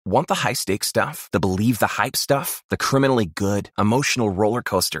Want the high-stakes stuff? The believe the hype stuff? The criminally good, emotional roller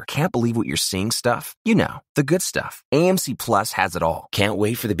coaster, can't believe what you're seeing stuff? You know, the good stuff. AMC Plus has it all. Can't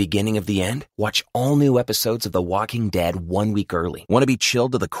wait for the beginning of the end? Watch all new episodes of The Walking Dead 1 week early. Want to be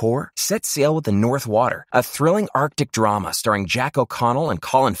chilled to the core? Set sail with the North Water, a thrilling Arctic drama starring Jack O'Connell and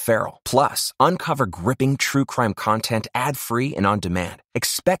Colin Farrell. Plus, uncover gripping true crime content ad-free and on demand.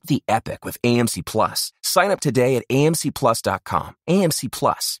 Expect the epic with AMC Plus. Sign up today at amcplus.com. AMC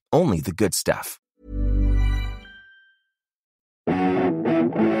Plus, only the good stuff.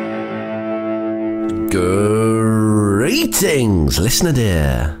 Greetings, listener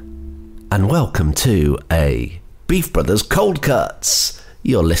dear, and welcome to a Beef Brothers Cold Cuts.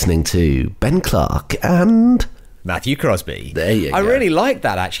 You're listening to Ben Clark and Matthew Crosby. There you go. I really liked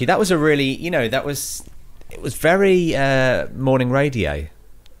that, actually. That was a really, it was very morning radio.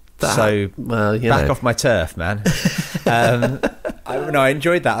 Back off my turf, man. I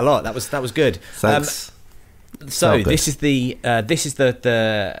enjoyed that a lot. That was good. Thanks. So this is the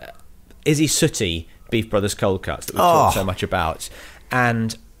Izzy Sooty Beef Brothers Cold Cuts that we talked so much about,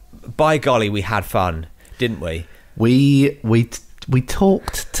 and by golly, we had fun, didn't we? We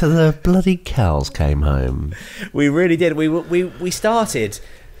talked till the bloody cows came home. We really did. We started,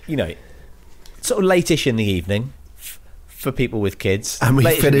 sort of late-ish in the evening for people with kids, and we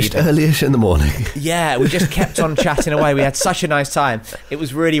finished early-ish in the morning. Yeah, we just kept on chatting away. We had such a nice time. It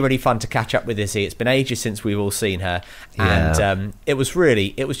was really, really fun to catch up with Izzy. It's been ages since we've all seen her, and it was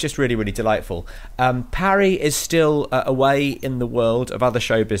just really, really delightful. Parry is still away in the world of other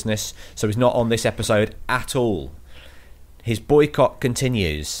show business, so he's not on this episode at all. His boycott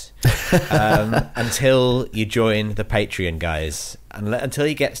continues until you join the Patreon, guys. Until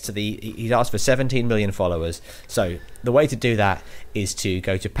he gets to he's asked for 17 million followers. So the way to do that is to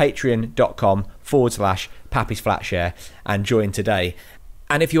go to patreon.com/Pappy's Flatshare and join today.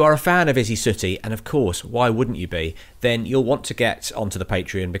 And if you are a fan of Izzy Sooty, and of course, why wouldn't you be, then you'll want to get onto the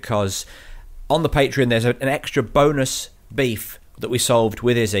Patreon, because on the Patreon there's an extra bonus beef that we solved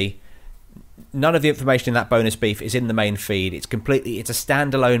with Izzy. None of the information in that bonus beef is in the main feed. It's a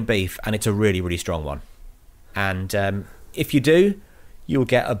standalone beef, and it's a really, really strong one. And if you do, you'll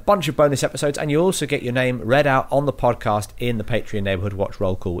get a bunch of bonus episodes, and you'll also get your name read out on the podcast in the Patreon Neighborhood Watch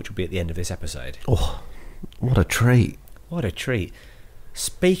Roll Call, which will be at the end of this episode. Oh, what a treat. What a treat.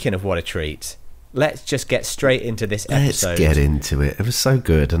 Speaking of what a treat, let's just get straight into this episode. Let's get into it. It was so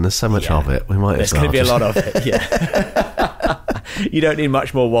good, and there's so much of it. We might There's going to be a lot of it, yeah. You don't need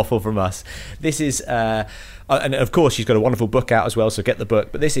much more waffle from us. This is, and of course, she's got a wonderful book out as well, so get the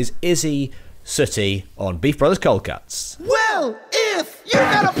book. But this is Izzy Sooty on Beef Brothers Cold Cuts. Well, if you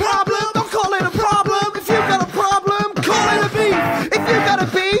got a problem, don't call it a problem. If you got a problem, call it a beef. If you got a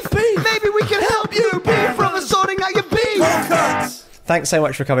beef, maybe we can help you. Beef Brothers sorting out your beef. Cold Cuts. Thanks so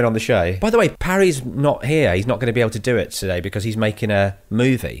much for coming on the show. By the way, Parry's not here. He's not going to be able to do it today because he's making a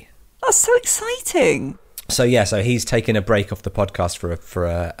movie. That's so exciting. So he's taking a break off the podcast for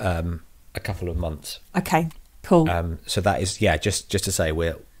a couple of months. Okay, cool. So that is just to say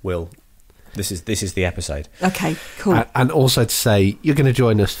we'll this is the episode. Okay, cool. And also to say you're going to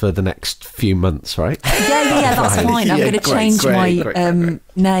join us for the next few months, right? Yeah, that's fine. I'm going to change my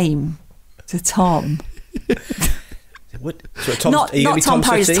name to Tom. Not Tom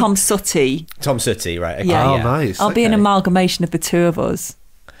Parry, it's Tom Sooty. Tom Sooty, right? Okay, yeah. Nice. I'll be an amalgamation of the two of us.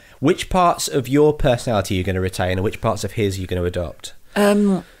 Which parts of your personality are you going to retain, and which parts of his are you going to adopt?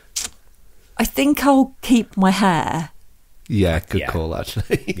 I think I'll keep my hair. Yeah, good call,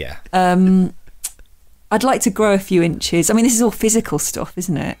 actually. Yeah. I'd like to grow a few inches. I mean, this is all physical stuff,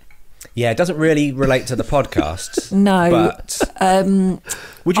 isn't it? Yeah, it doesn't really relate to the podcast. No. But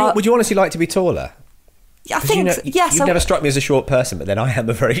would you honestly like to be taller? I think, yes. You've never struck me as a short person, but then I am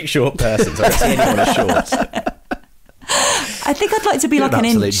a very short person, so I don't see anyone as short. I think I'd like to be like an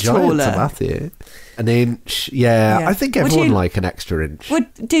inch taller. Matthew. An inch, yeah. I think everyone like an extra inch.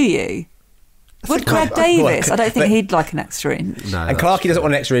 Do you? Would Greg Davis? I don't think he'd like an extra inch. No, and Clarky doesn't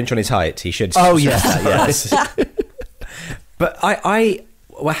want an extra inch on his height. He should. Oh yes, yes. But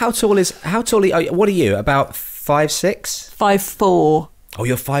well, how tall are you? What are you? About 5'6"? 5'4". Oh,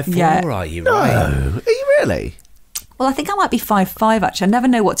 you're 5'4", are you? No, right? are you really? Well, I think I might be 5'5", actually. I never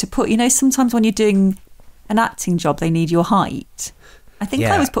know what to put. Sometimes when you're doing an acting job, they need your height. I think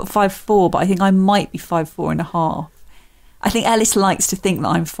I always put 5'4", but I think I might be 5'4.5". I think Ellis likes to think that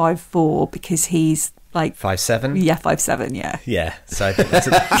I'm 5'4" because he's like 5'7". Yeah, 5'7". Yeah. Yeah. So I think that's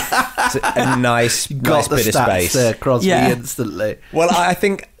a nice bit of space there, Crosby, instantly. Well, I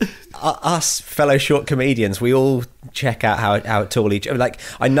think us fellow short comedians, we all check out how tall each. Like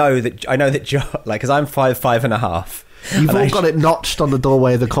I know that John, like, because I'm 5'5.5", You've all got it notched on the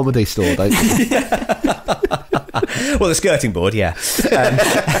doorway of the comedy store, don't you? Well, the skirting board, yeah.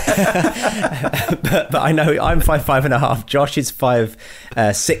 But I know I'm 5'5.5". Josh is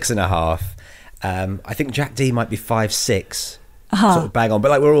 5'6.5". I think Jack D might be 5'6". Sort of bang on,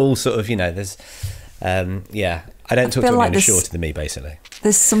 but like we're all sort of, there's I don't talk to anyone who's shorter than me, basically.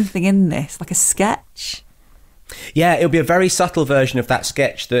 There's something in this, like a sketch. Yeah, it'll be a very subtle version of that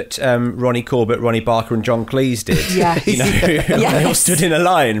sketch that Ronnie Corbett, Ronnie Barker and John Cleese did. Yes. They all stood in a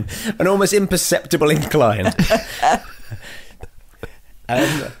line, an almost imperceptible incline.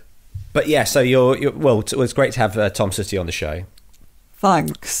 But yeah, so you're well, it's great to have Tom Sutty on the show.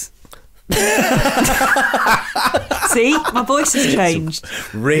 Thanks. See, my voice has changed.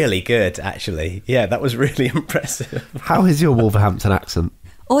 It's really good, actually. Yeah, that was really impressive. How is your Wolverhampton accent?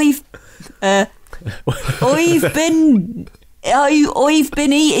 I've been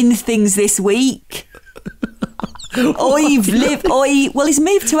eating things this week. Well, he's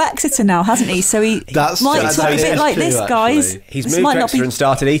moved to Exeter now, hasn't he? So he might talk a bit like this, guys. He's moved to Exeter and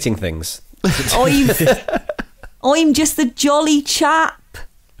started eating things. I'm just a jolly chap.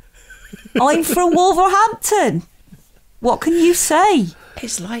 I'm from Wolverhampton. What can you say?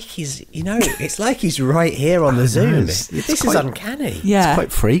 It's like he's right here on the Zoom. This is uncanny. Yeah. It's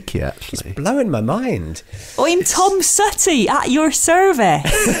quite freaky, actually. It's blowing my mind. I'm Tom Sutty at your service.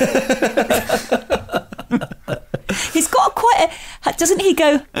 He's got doesn't he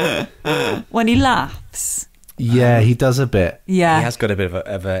go when he laughs? Yeah, he does a bit. Yeah. He has got a bit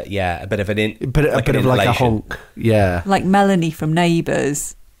of a honk. Yeah. Like Melanie from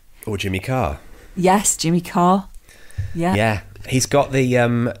Neighbours. Or Jimmy Carr. Yes, Jimmy Carr. Yeah. Yeah. He's got the I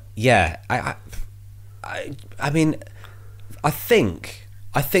mean, I think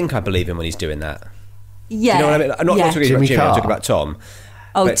I believe him when he's doing that. Yeah. Do you know what I mean? I'm not talking about Jimmy, I'm talking about Tom.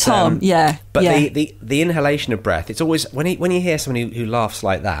 Oh, but, Tom, yeah. But yeah. the inhalation of breath, it's always when you hear someone who laughs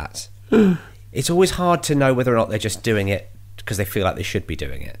like that, it's always hard to know whether or not they're just doing it because they feel like they should be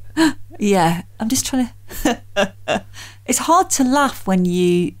doing it. Yeah. I'm just trying to it's hard to laugh when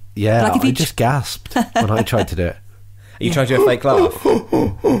you if you just gasped when I tried to do it. Are you trying to do a fake laugh?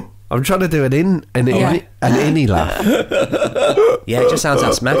 I'm trying to do an innie laugh. Yeah, it just sounds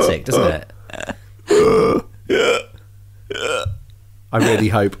asthmatic, doesn't it? I really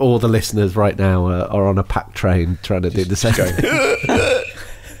hope all the listeners right now are on a packed train trying to do the same.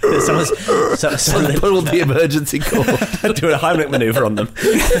 Someone's pull the emergency cord. Doing a Heimlich manoeuvre on them.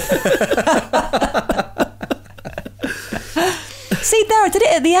 See, there, I did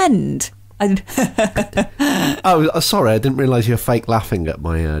it at the end. Oh, sorry, I didn't realise you were fake laughing at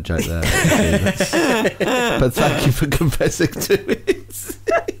my joke there. But thank you for confessing to it.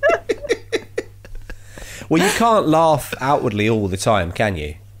 Well, you can't laugh outwardly all the time, can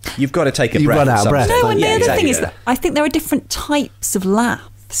you? You've got to take a breath. Run out of breath. No, and the other thing is that I think there are different types of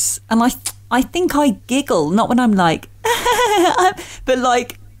laughs, and I think I giggle, not when I'm like, but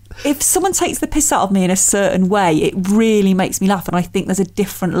like if someone takes the piss out of me in a certain way, it really makes me laugh, and I think there's a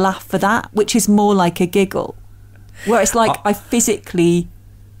different laugh for that, which is more like a giggle, where it's like I physically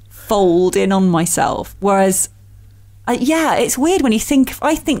fold in on myself, whereas it's weird when you think.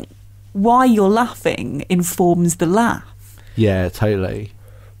 I think why you're laughing informs the laugh. Yeah, totally.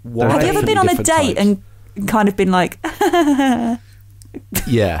 Have you ever been on a date and kind of been like,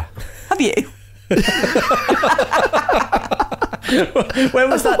 yeah. Have you? When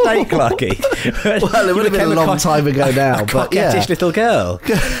was that date, Clarky? Well, it would have been a long time ago now. But coquettish little girl.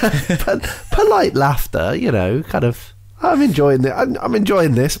 Polite laughter, kind of. I'm enjoying it. I'm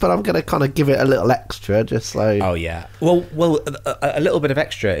enjoying this, but I'm going to kind of give it a little extra, just so. Oh yeah. Well, a little bit of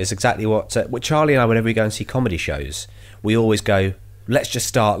extra is exactly what Charlie and I. Whenever we go and see comedy shows, we always go, let's just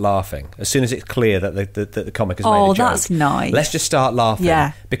start laughing as soon as it's clear that the comic has made a joke. Oh, that's nice. Let's just start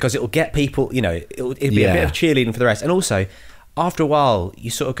laughing, because it'll get people. It'll be a bit of cheerleading for the rest, and also after a while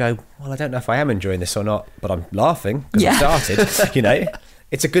you sort of go, well, I don't know if I am enjoying this or not, but I'm laughing because I started.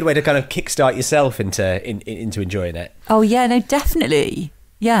 It's a good way to kind of kickstart yourself into enjoying it. Oh yeah, no, definitely,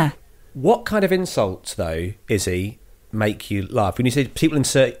 yeah. What kind of insults though, Izzy, make you laugh? When you say people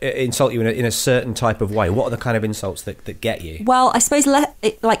insult you in a certain type of way, what are the kind of insults that get you? Well, I suppose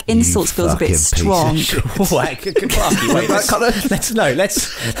like insults feels a bit strong. Clarky, wait,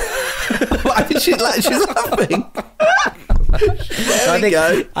 let's. She's laughing.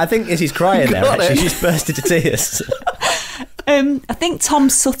 I think Izzy's crying there. Actually, she's burst into tears. I think Tom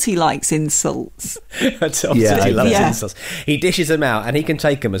Sutty likes insults. Sutty loves insults. He dishes them out, and he can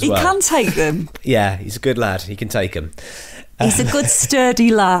take them as well. He can take them. Yeah, he's a good lad. He can take them. He's a good,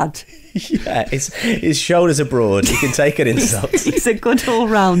 sturdy lad. Yeah, his shoulders are broad. He can take an insult. He's a good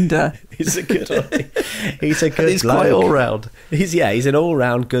all-rounder. He's a good He's bloke. quite all round. He's an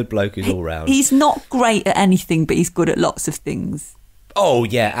all-round good bloke who's all round. He's not great at anything, but he's good at lots of things. Oh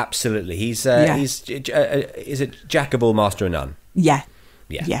yeah, absolutely. He's a jack of all, master of none. Yeah.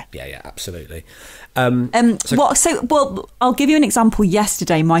 Yeah, absolutely. Well, I'll give you an example.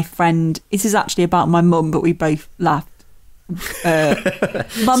 Yesterday, my friend, this is actually about my mum, but we both laughed.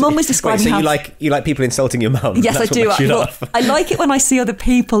 My mum was describing you like people insulting your mum? Yes, I do. I like it when I see other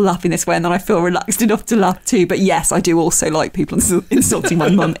people laughing this way, and then I feel relaxed enough to laugh too. But yes, I do also like people insulting my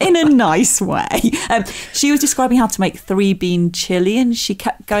mum in a nice way. She was describing how to make 3-bean chili, and she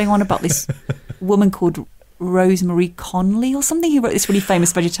kept going on about this woman called Rosemary Conley or something, who wrote this really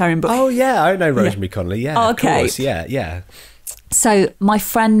famous vegetarian book. Oh yeah, I know Rosemary Conley. Yeah, okay. Of course. Yeah. So my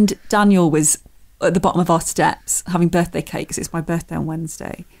friend Daniel was at the bottom of our steps having birthday cake, because it's my birthday on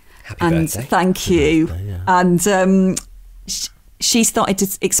Wednesday. Happy birthday. Thank you. Birthday, yeah. And she started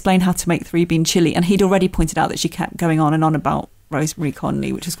to explain how to make 3-bean chili, and he'd already pointed out that she kept going on and on about Rosemary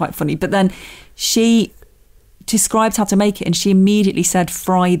Conley, which was quite funny. But then she described how to make it, and she immediately said,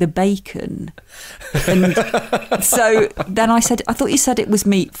 fry the bacon. And so then I said, I thought you said it was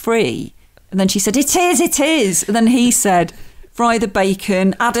meat free. And then she said, it is. And then he said, fry the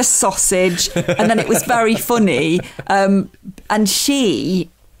bacon, add a sausage. And then it was very funny. And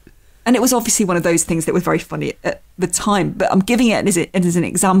it was obviously one of those things that was very funny at the time, but I'm giving it as an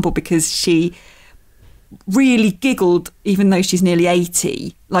example because she really giggled, even though she's nearly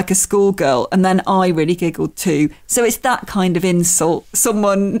 80, like a schoolgirl, and then I really giggled too. So it's that kind of insult,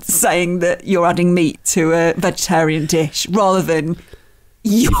 someone saying that you're adding meat to a vegetarian dish rather than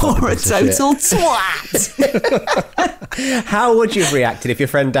you're a total twat. How would you have reacted if your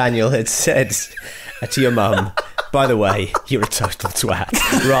friend Daniel had said to your mum, by the way, you're a total twat,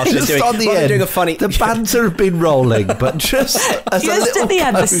 rather than doing a funny... The banter had been rolling, but just as just a at the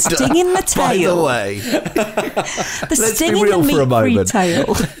end, the coda, sting in the tail. By the way, The let's sting be in real the for a meat-free moment.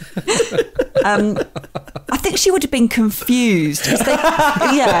 tail. I think she would have been confused.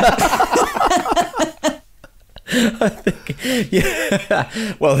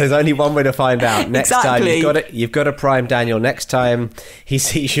 Well, there's only one way to find out. Next time you've got to prime Daniel. Next time he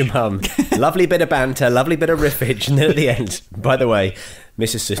sees your mum, lovely bit of banter, lovely bit of riffage, and then at the end, by the way,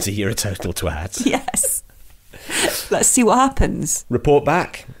 Mrs. Sooty, you're a total twat. Yes. Let's see what happens. Report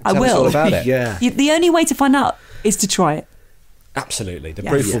back. I Tell will. us all about it. Yeah. The only way to find out is to try it. Absolutely. The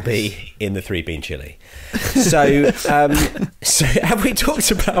proof will be in the 3-bean chili. So have we talked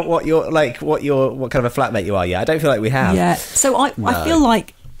about what kind of a flatmate you are yet? I don't feel like we have. Yeah. So I feel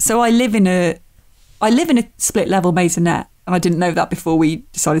like I live in a split level maisonette, and I didn't know that before we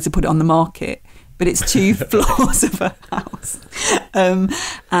decided to put it on the market. But it's 2 floors of a house,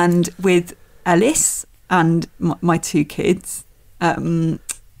 and with Ellis and my 2 kids, and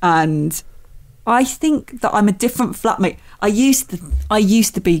I think that I'm a different flatmate. I used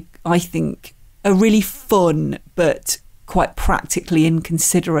to be, I think, a really fun but quite practically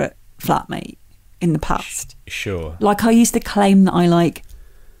inconsiderate flatmate in the past. Sure. Like, I used to claim that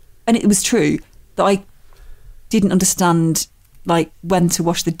and it was true, that I didn't understand, like, when to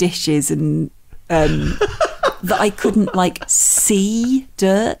wash the dishes, and that I couldn't, see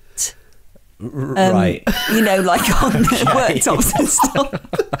dirt. Right. Like on the worktops and stuff.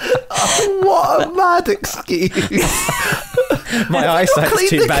 What a mad excuse. My eyesight's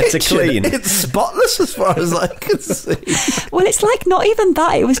too bad to clean. It's spotless as far as I can see. Well, it's not even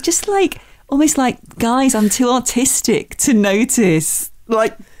that. It was just almost like, guys, I'm too artistic to notice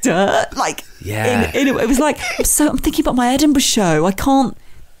dirt. It was I'm thinking about my Edinburgh show. I can't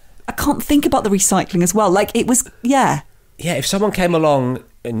think about the recycling as well. It was, yeah. Yeah, if someone came along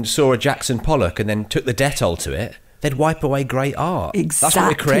and saw a Jackson Pollock and then took the Dettol to it, they'd wipe away great art. Exactly. That's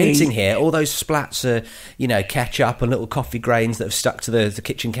what we're creating here. All those splats of, ketchup and little coffee grains that have stuck to the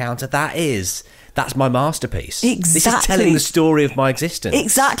kitchen counter. That's my masterpiece. Exactly. This is telling the story of my existence.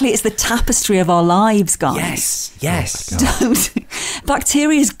 Exactly. It's the tapestry of our lives, guys. Yes.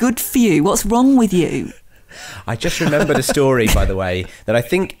 Bacteria is good for you. What's wrong with you? I just remembered a story, by the way, that I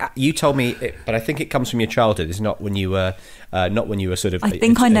think you told me, but I think it comes from your childhood. It's not when you were sort of. I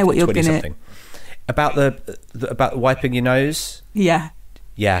think I know what you're going to. About about wiping your nose. Yeah.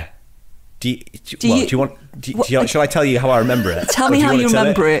 Yeah. Shall I tell you how I remember it? Tell me how you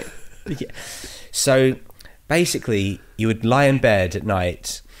remember it. Yeah. So basically, you would lie in bed at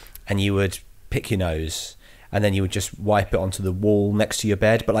night and you would pick your nose, and then you would just wipe it onto the wall next to your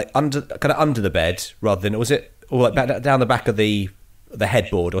bed, but under the bed, rather than, was it, or down the back of the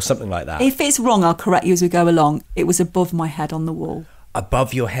headboard or something like that? If it's wrong, I'll correct you as we go along. It was above my head on the wall.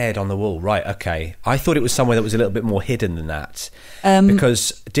 Above your head on the wall, right? Okay, I thought it was somewhere that was a little bit more hidden than that.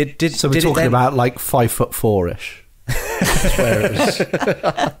 Because so we're talking about like 5'4"-ish.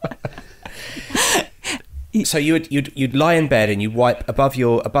 So you'd lie in bed and you wipe above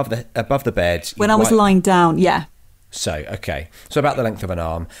the bed. When I was lying down, yeah. So okay, so about the length of an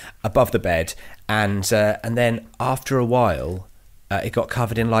arm above the bed, and then after a while, it got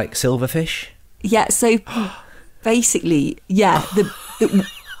covered in like silverfish. Yeah. So basically, yeah.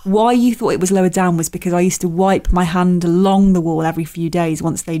 Why you thought it was lower down was because I used to wipe my hand along the wall every few days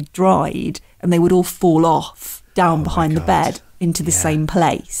once they dried, and they would all fall off down behind the bed into the same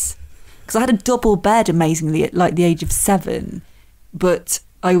place. Because I had a double bed, amazingly, at like the age of 7, but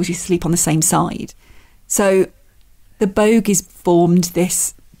I always used to sleep on the same side. So the bogies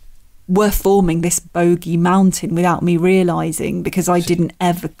were forming this bogey mountain without me realising, because I didn't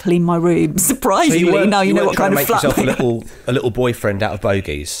ever clean my room. Surprisingly, now you know what kind of flat. You weren't trying to make yourself a little boyfriend out of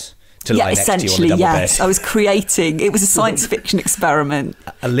bogies to lie next to you on the double yes. bed. I was creating. It was a science fiction experiment.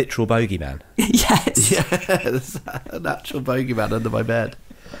 A literal bogeyman. Yes. Yes, an actual bogeyman under my bed.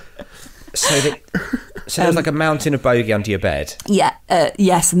 So there was like a mountain of bogey under your bed. Yeah.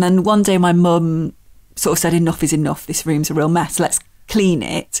 Yes. And then one day my mum sort of said, "Enough is enough. This room's a real mess. Let's clean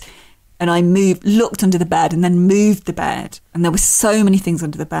it." And I looked under the bed and then moved the bed. And there were so many things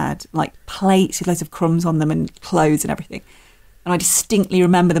under the bed, like plates with loads of crumbs on them and clothes and everything. And I distinctly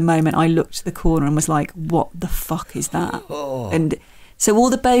remember the moment I looked to the corner and was like, what the fuck is that? Oh. And so all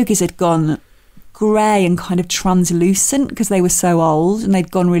the bogies had gone grey and kind of translucent because they were so old, and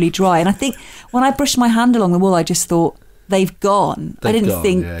they'd gone really dry. And I think when I brushed my hand along the wall, I just thought, they've gone. I didn't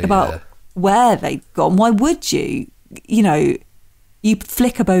think about where they'd gone. Why would you? You know, you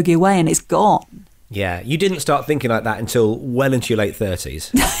flick a bogey away and it's gone. Yeah, you didn't start thinking like that until well into your late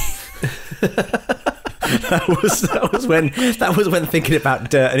 30s. That was when thinking about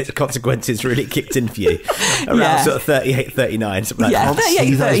dirt and its consequences really kicked in for you. Around sort of 38, 39, something like that. Yeah,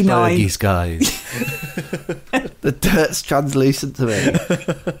 38, 39. Bogies, guys. The dirt's translucent to me.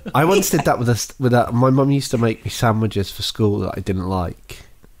 I once did that with my mum used to make me sandwiches for school that I didn't like.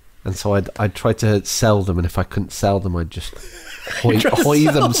 And so I'd try to sell them, and if I couldn't sell them, I'd just hoy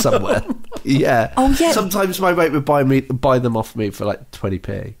them somewhere. Yeah. Oh, yeah. Sometimes my mate would buy them off me for like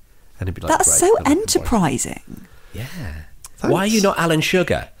 20p. And he'd be like, that's so enterprising. Yeah. Thanks. Why are you not Alan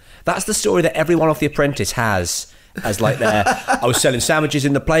Sugar? That's the story that everyone off The Apprentice has as like their, I was selling sandwiches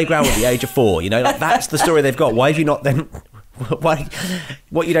in the playground at the age of 4. You know, like that's the story they've got. Why have you not then... Why,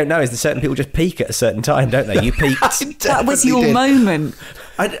 what you don't know is that certain people just peak at a certain time, don't they? You peaked. That was your moment.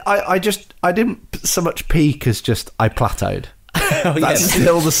 I didn't so much peak as just I plateaued. Oh, That's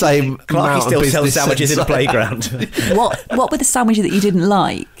still the same. Clarky still sells sandwiches in the playground. What were the sandwiches that you didn't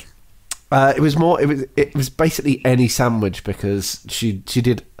like? It was basically any sandwich, because she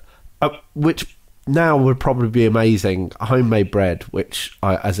did, which now would probably be amazing, homemade bread, which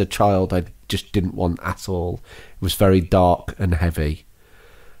as a child I just didn't want at all. It was very dark and heavy,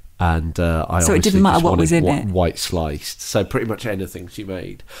 and so it didn't matter what was in it. White sliced, so pretty much anything she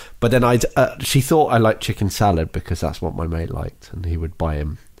made. But then she thought I liked chicken salad because that's what my mate liked, and he would buy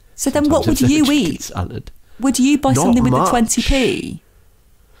him. So then, what would you eat? Salad. Would you buy something with the 20p?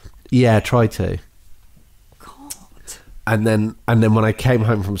 Yeah, try to. God. And then when I came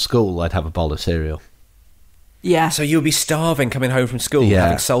home from school, I'd have a bowl of cereal. Yeah. So you would be starving coming home from school,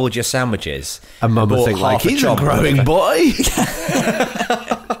 having sold your sandwiches. And Mum would think, like, he's a growing boy.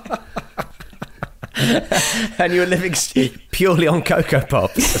 And you were living purely on Cocoa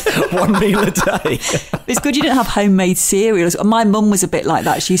Pops, one meal a day. It's good you didn't have homemade cereals. My mum was a bit like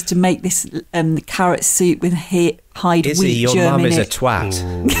that. She used to make this carrot soup with hide Izzy, wheat your germ mum in is it. a twat.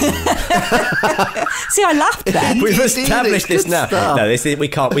 See, I laughed then. We've established this now. Stuff. No, we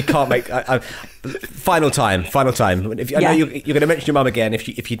can't make. Final time. If I know you're going to mention your mum again.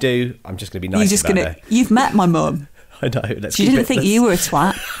 If you do, I'm just going to be nice about her. You've met my mum. I know. She didn't think you were a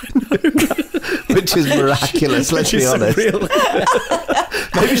twat. Which is miraculous, let's be honest.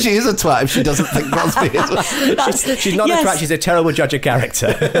 Maybe she is a twat if she doesn't think Crosby is one. She's not a twat, she's a terrible judge of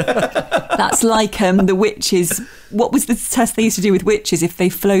character. That's like the witches. What was the test they used to do with witches? If they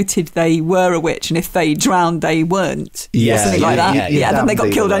floated, they were a witch, and if they drowned, they weren't. Yeah, something like that. Yeah, then they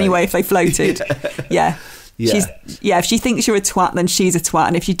got killed anyway if they floated. Yeah. If she thinks you're a twat, then she's a twat,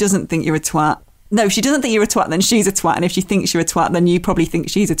 and if she doesn't think you're a twat... No, if she doesn't think you're a twat, then she's a twat, and if she thinks you're a twat, then you probably think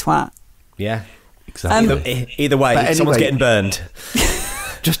she's a twat. Yeah. Exactly. Either way, someone's getting burned.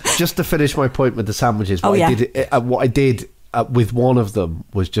 Just to finish my point with the sandwiches, what I did with one of them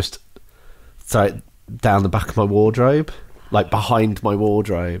was just throw it down the back of my wardrobe, like behind my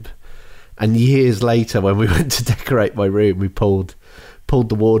wardrobe, And years later, when we went to decorate my room, we pulled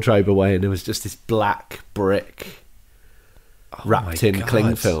the wardrobe away, and there was just this black brick wrapped in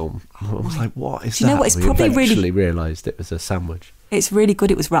cling film. I was like, "What is that?" You know what? It's we probably eventually realised it was a sandwich. It's really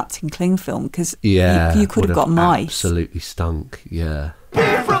good it was wrapped in cling film, because Yeah, you could have got mice. Absolutely stunk. Yeah.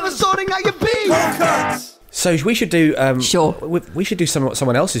 Beef from the sorting out your beef. So we should do. Sure. We should do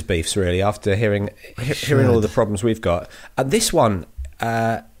someone else's beefs, really, after hearing all of the problems we've got. This one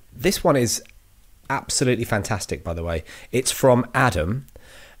is absolutely fantastic. By the way, it's from Adam,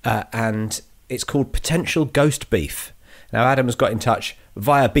 and it's called Potential Ghost Beef. Now, Adam has got in touch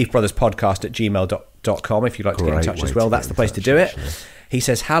via beefbrotherspodcast@gmail.com if you'd like to get in touch as well. That's the place to do it. He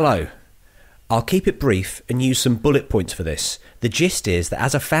says, "Hello. I'll keep it brief and use some bullet points for this. The gist is that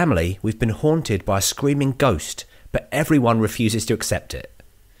as a family, we've been haunted by a screaming ghost, but everyone refuses to accept it."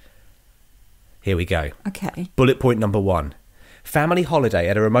 Here we go. Okay. Bullet point number 1. Family holiday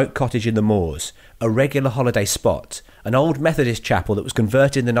at a remote cottage in the moors, a regular holiday spot, an old Methodist chapel that was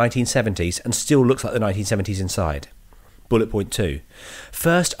converted in the 1970s and still looks like the 1970s inside. Bullet point 2.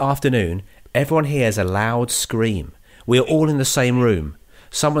 First afternoon, everyone hears a loud scream. We are all in the same room.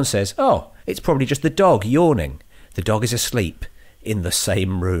 Someone says, "Oh, it's probably just the dog yawning." The dog is asleep in the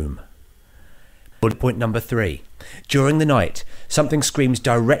same room. Bullet point number 3. During the night, something screams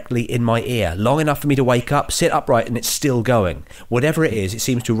directly in my ear, long enough for me to wake up, sit upright, and it's still going. Whatever it is, it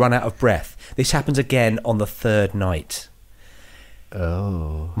seems to run out of breath. This happens again on the 3rd night.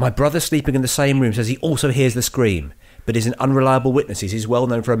 Oh. My brother, sleeping in the same room, says he also hears the scream, but is an unreliable witness. He's well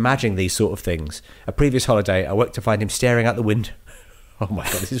known for imagining these sort of things. A previous holiday, I woke to find him staring out the window. Oh my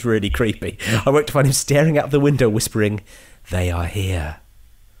God, this is really creepy. I woke to find him staring out the window, whispering, "They are here."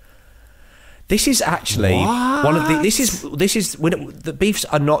 This is actually one of the. This is when the beefs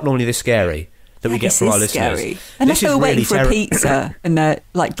are not normally this scary that we get from our listeners. Scary. Unless they were waiting for a pizza and they're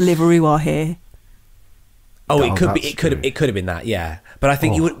like, Deliveroo are here. Oh, it could be. It could have been that. Yeah, but I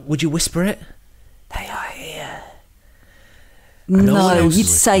think you would you whisper it? They are here. No, you'd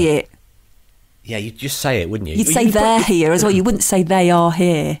say it. Yeah, you'd just say it, wouldn't you? You'd say they're here as well. You wouldn't say they are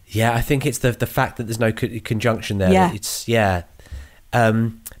here. Yeah, I think it's the fact that there's no conjunction there. Yeah.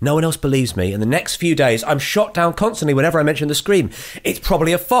 No one else believes me. In the next few days, I'm shot down constantly whenever I mention the scream. It's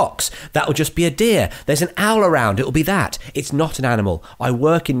probably a fox. That'll just be a deer. There's an owl around. It'll be that. It's not an animal. I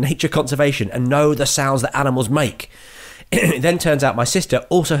work in nature conservation and know the sounds that animals make. It then turns out my sister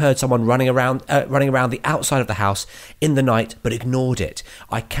also heard someone running around the outside of the house in the night, but ignored it.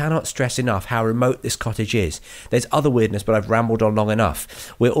 I cannot stress enough how remote this cottage is. There's other weirdness, but I've rambled on long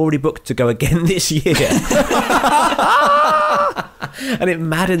enough. We're already booked to go again this year. And it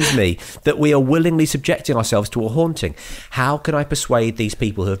maddens me that we are willingly subjecting ourselves to a haunting. How can I persuade these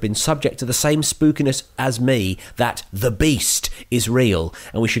people who have been subject to the same spookiness as me that the beast is real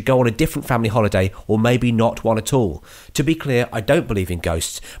and we should go on a different family holiday, or maybe not one at all? To be clear, I don't believe in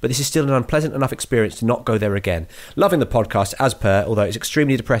ghosts, but this is still an unpleasant enough experience to not go there again. Loving the podcast as per, although it's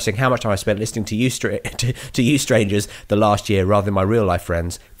extremely depressing how much time I spent listening to you strangers the last year rather than my real life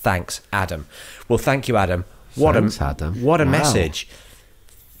friends. Thanks, Adam. Well, thank you, Adam. Adam. What a message.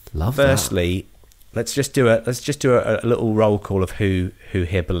 Love Firstly, let's just do a little roll call of who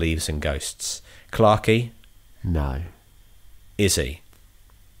here believes in ghosts. Clarky? No. Izzy?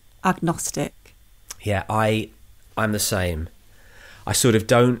 Agnostic. Yeah, I'm the same. I sort of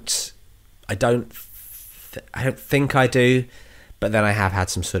don't think I do, but then I have had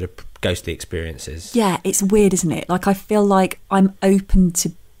some sort of ghostly experiences. Yeah, it's weird, isn't it? Like, I feel like I'm open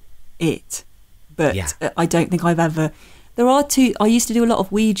to it, but I don't think I've ever... I used to do a lot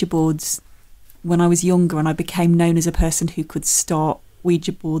of Ouija boards when I was younger, and I became known as a person who could start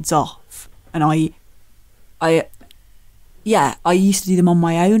Ouija boards off. And I used to do them on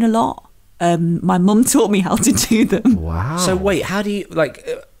my own a lot. My mum taught me how to do them. Wow. So wait, how do you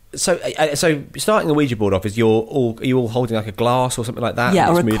So starting a Ouija board off is are you all holding like a glass or something like that? Yeah,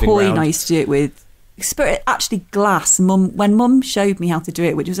 or a coin. Around? I used to do it with actually glass. When Mum showed me how to do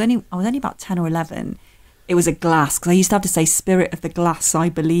it, which was I was only about 10 or 11. It was a glass, because I used to have to say, "Spirit of the glass, I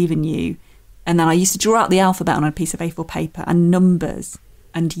believe in you," and then I used to draw out the alphabet on a piece of A4 paper and numbers,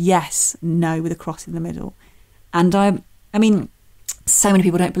 and yes, no with a cross in the middle. And I mean, so many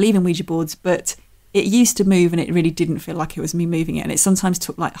people don't believe in Ouija boards, but it used to move, and it really didn't feel like it was me moving it. And it sometimes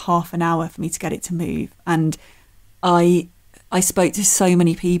took like half an hour for me to get it to move. And I spoke to so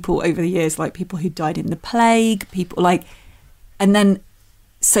many people over the years, like people who died in the plague,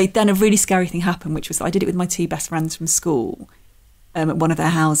 So then a really scary thing happened, which was I did it with my 2 best friends from school at one of their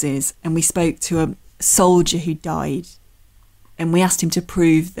houses, and we spoke to a soldier who died, and we asked him to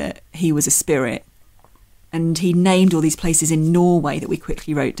prove that he was a spirit. And he named all these places in Norway that we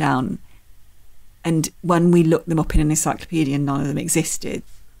quickly wrote down. And when we looked them up in an encyclopedia, none of them existed.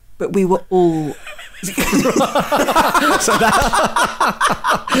 But we were all... so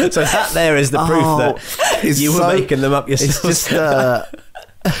that there is the proof that you were making them up yourself. It's just...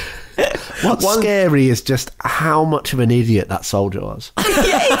 What's scary is just how much of an idiot that soldier was.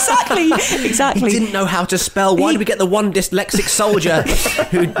 Yeah, exactly. He didn't know how to spell. Why did we get the one dyslexic soldier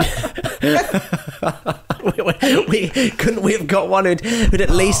who... couldn't we have got one who'd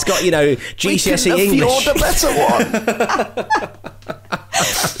at least got, GCSE English? We couldn't afford a better one.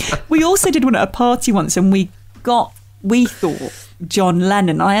 We also did one at a party once, and we thought John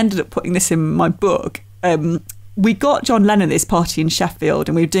Lennon. I ended up putting this in my book. We got John Lennon at this party in Sheffield,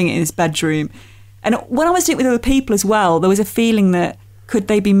 and we were doing it in his bedroom. And when I was doing it with other people as well, there was a feeling that could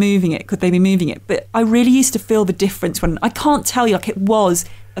they be moving it? But I really used to feel the difference when I can't tell you, like, it was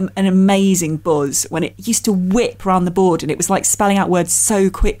an amazing buzz when it used to whip around the board, and it was like spelling out words so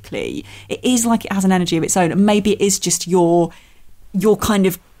quickly. It is like it has an energy of its own, and maybe it is just your kind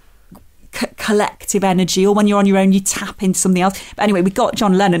of collective energy, or when you're on your own you tap into something else. But anyway, we got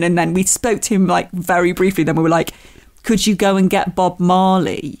John Lennon, and then we spoke to him like very briefly. Then we were like, could you go and get Bob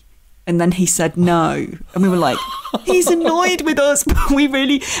Marley? And then he said no, and we were like, he's annoyed with us. But we were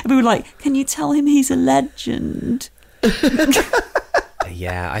like, can you tell him he's a legend?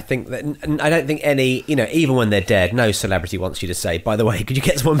 Yeah, I think that, I don't think any, even when they're dead, no celebrity wants you to say, by the way, could you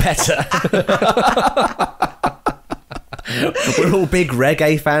get someone better? We're all big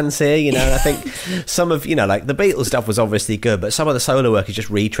reggae fans here, and I think some of, like the Beatles stuff was obviously good, but some of the solo work is just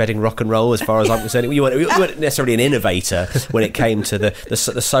retreading rock and roll as far as I'm concerned. You weren't necessarily an innovator when it came to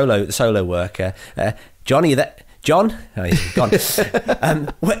the solo work. John, are you there? John? Oh, he's gone.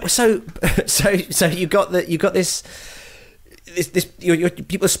 So you got this your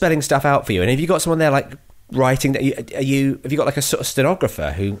people are spelling stuff out for you, and have you got someone there like writing that? Have you got like a sort of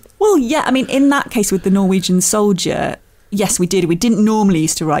stenographer who? Well, yeah, I mean, in that case with the Norwegian soldier, yes, we did. We didn't normally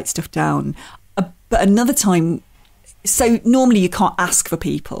used to write stuff down, but another time. So normally you can't ask for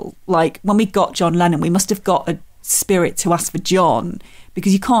people. Like when we got John Lennon, we must have got a spirit to ask for John,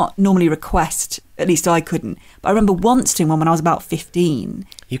 because you can't normally request. At least I couldn't. But I remember once doing one when I was about 15.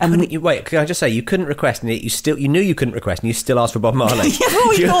 You couldn't. Wait, can I just say you couldn't request, and you knew you couldn't request, and you still asked for Bob Marley. Yeah,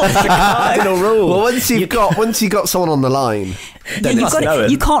 we thought cardinal rule. Well, once you got someone on the line, then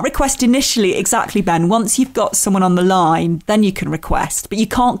you can't request initially. Exactly, Ben. Once you've got someone on the line, then you can request. But you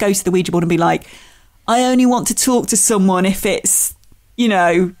can't go to the Ouija board and be like, I only want to talk to someone if it's,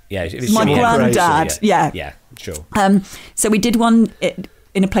 if it's my granddad. Yeah, sure. So we did one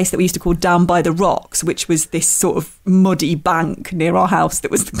in a place that we used to call Down by the Rocks, which was this sort of muddy bank near our house that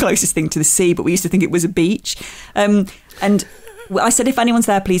was the closest thing to the sea, but we used to think it was a beach. And I said, if anyone's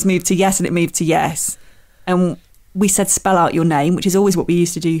there, please move to yes, and it moved to yes. And we said, spell out your name, which is always what we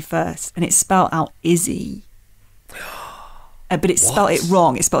used to do first, and it spelled out Izzy. But it spelled it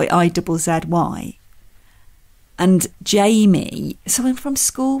wrong. It spelled it I-double-Z-Y. And Jamie, someone from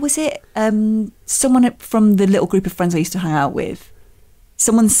school, was it? Someone from the little group of friends I used to hang out with.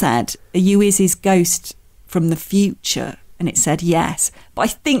 Someone said, are you Izzy's ghost from the future? And it said yes. But I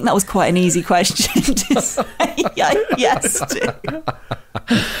think that was quite an easy question to say yes to.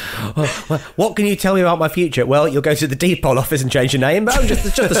 What can you tell me about my future? Well, you'll go to the Depol office and change your name, but just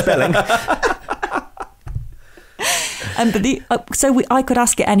the spelling. I could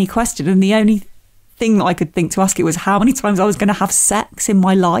ask it any question, and the only thing that I could think to ask it was how many times I was going to have sex in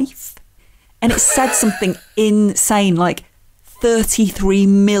my life. And it said something insane, like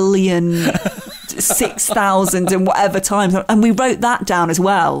 33,006,000 and whatever times. And we wrote that down as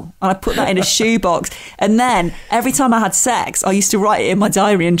well. And I put that in a shoebox. And then every time I had sex, I used to write it in my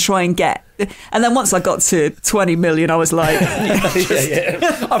diary and try and get... And then once I got to 20 million, I was like...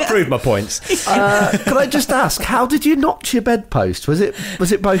 I've proved my points. Can I just ask, how did you notch your bedpost? Was it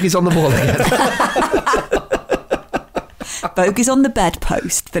Bogies on the Wall again? Bogies on the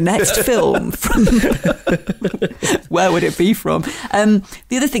Bedpost, the next film from... Where would it be from? The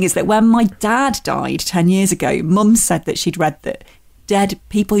other thing is that when my dad died 10 years ago, Mum said that she'd read that dead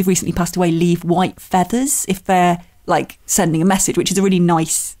people who've recently passed away leave white feathers if they're like sending a message, which is a really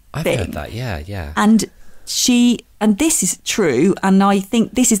nice thing. I've heard that, yeah. And this is true, and I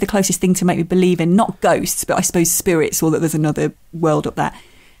think this is the closest thing to make me believe in, not ghosts, but I suppose spirits, or that there's another world up there.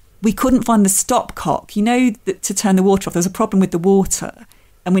 We couldn't find the stopcock, to turn the water off. There was a problem with the water,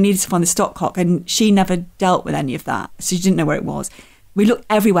 and we needed to find the stopcock, and she never dealt with any of that, so she didn't know where it was. We looked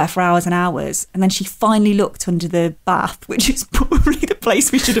everywhere for hours and hours, and then she finally looked under the bath, which is probably the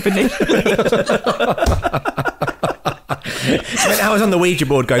place we should have initially. Spent hours on the Ouija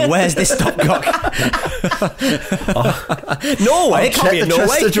board going, where's this stopcock? Norway? It can't be in Norway.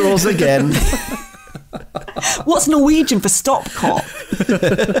 Check the drawers again. What's Norwegian for stopcock?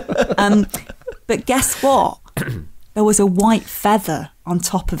 But guess what? There was a white feather on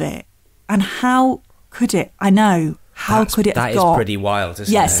top of it. And how could it? I know. How could it have got? That is pretty wild,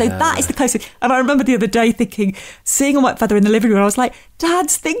 isn't it? Yeah, so that is the closest. And I remember the other day seeing a white feather in the living room, I was like,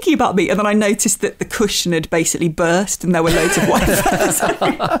 Dad's thinking about me. And then I noticed that the cushion had basically burst and there were loads of white feathers.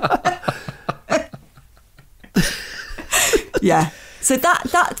 Yeah. So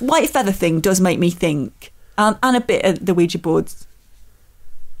that white feather thing does make me think. And a bit of the Ouija boards.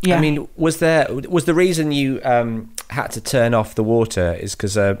 Yeah. I mean, was the reason you had to turn off the water is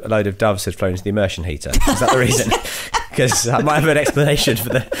because a load of doves had flown into the immersion heater? Is that the reason? Because that might have an explanation for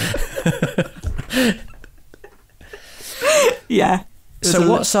the... Yeah. So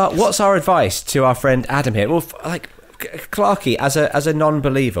what's our advice to our friend Adam here? Well, like Clarky, as a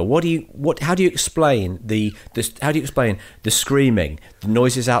non-believer, how do you explain the screaming, the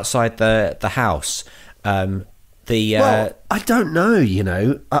noises outside the house? Well, I don't know, you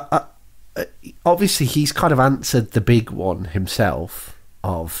know. Obviously, he's kind of answered the big one himself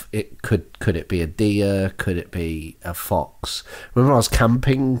of it. Could it be a deer? Could it be a fox? Remember I was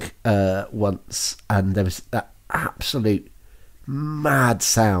camping once and there was that absolute mad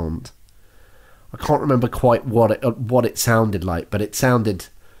sound. I can't remember quite what it sounded like, but it sounded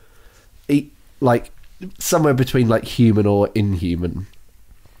like somewhere between like human or inhuman.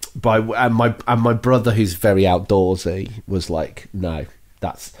 And my brother, who's very outdoorsy, was like, no,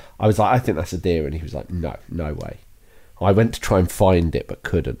 I was like, I think that's a deer, and he was like, no way. I went to try and find it but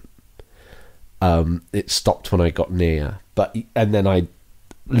couldn't. It stopped when I got near, and then I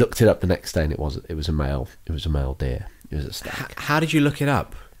looked it up the next day and it was a male deer. It was a stag. How did you look it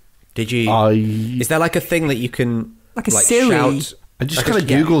up? Did you is there like a thing that you can like a Siri shout? I just kind of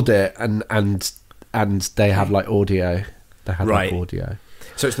googled it and they have like audio. They had right. like audio.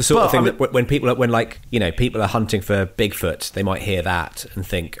 So it's the sort of thing that when people are hunting for Bigfoot, they might hear that and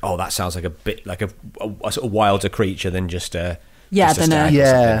think, oh, that sounds like a bit like a sort of wilder creature than just a stag.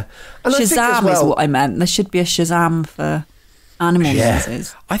 Yeah. And Shazam is what I meant. There should be a Shazam for animal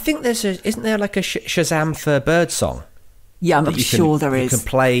noises. I think isn't there like a Shazam for bird song? Yeah, I'm sure there is.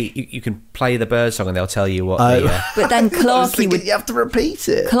 You can play the bird song and they'll tell you what. But then Clarky you have to repeat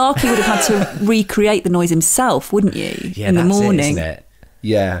it. Clarky would have had to recreate the noise himself, wouldn't you? Yeah, in the morning. isn't it?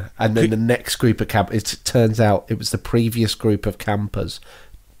 Yeah, and then the next group of campers, it turns out it was the previous group of campers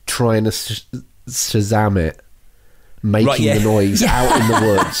trying to Shazam it, making the noise out in the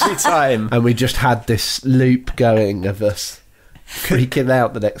woods. Every time. And we just had this loop going of us freaking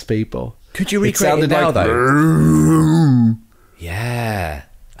out the next people. Could you recreate it now, though? Yeah.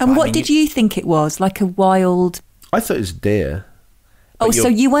 And what did you think it was? Like a wild... I thought it was deer. Oh, so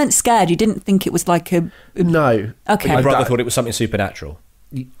you weren't scared? You didn't think it was like a... No. Okay. Your brother thought it was something supernatural.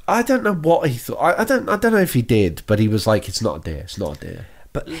 I don't know what he thought. I don't know if he did, but he was like, it's not a deer. It's not a deer.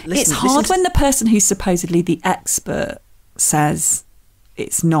 But listen, it's hard when the person who's supposedly the expert says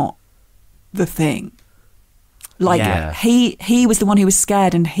it's not the thing. Like, he was the one who was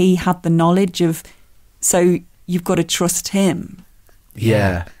scared and he had the knowledge of... So you've got to trust him.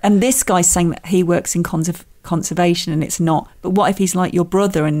 Yeah. And this guy's saying that he works in conservation and it's not. But what if he's like your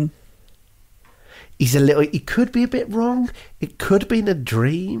brother and... He could be a bit wrong. It could have been a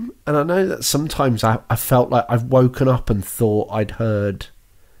dream. And I know that sometimes I felt like I've woken up and thought I'd heard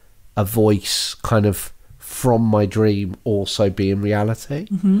a voice kind of from my dream also be in reality.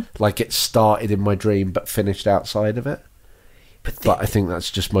 Mm-hmm. Like it started in my dream but finished outside of it. But I think that's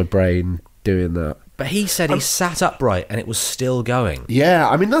just my brain doing that. But he said he sat upright and it was still going. Yeah,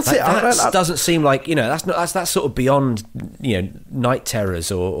 I mean that's it. That doesn't seem like that's sort of beyond night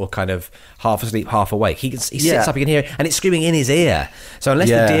terrors or kind of half asleep, half awake. He sits up, he can hear it, and it's screaming in his ear. So unless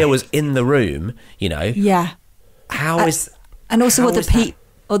the deer was in the room, how is? And also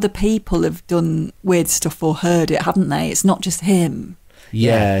other people have done weird stuff or heard it, haven't they? It's not just him.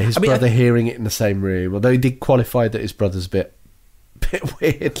 Yeah, his brother hearing it in the same room. Although he did qualify that his brother's a bit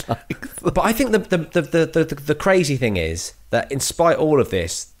weird, but I think the crazy thing is that in spite of all of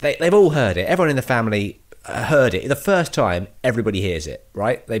this, they've all heard it. Everyone in the family heard it the first time. Everybody hears it,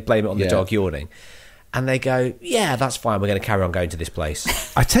 right? They blame it on the dog yawning, and they go, "Yeah, that's fine. We're going to carry on going to this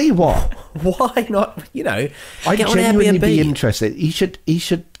place." I tell you what, why not? I'd genuinely be interested. He should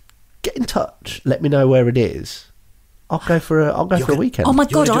get in touch. Let me know where it is. I'll go for a weekend. Oh my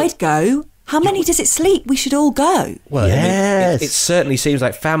God, I'd go. How many does it sleep? We should all go. Well, yes. It certainly seems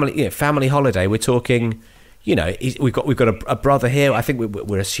like family holiday. We're talking, we've got a brother here. I think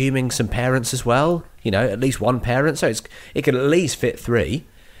we're assuming some parents as well. At least one parent, so it could at least fit 3.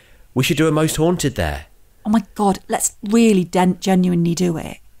 We should do a most haunted there. Oh my God, let's really genuinely do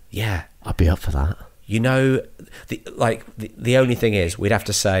it. Yeah, I'd be up for that. You know, the only thing is we'd have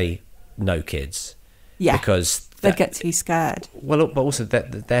to say no kids. Yeah, because they'd get too scared. Well, but also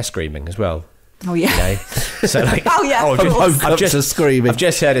they're screaming as well. Oh yeah. You know? So like, oh yeah. I've just screaming. I've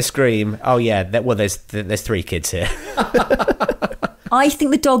just heard a scream. Oh yeah. There's 3 kids here. I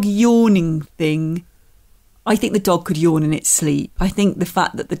think the dog yawning thing. I think the dog could yawn in its sleep. I think the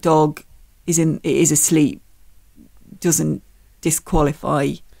fact that the dog is asleep doesn't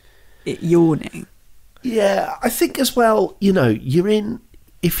disqualify it yawning. Yeah, I think as well, you know,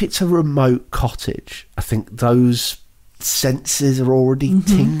 if it's a remote cottage, I think those senses are already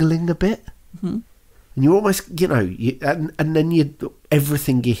tingling a bit. Mm-hmm. And you almost, you know, and then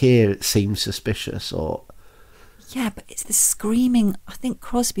everything you hear seems suspicious or... Yeah, but it's the screaming. I think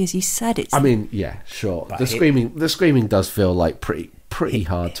Crosby, as you said, it's... I mean, yeah, sure. The screaming does feel like pretty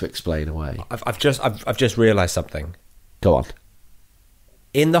hard to explain away. I've just realised something. Go on.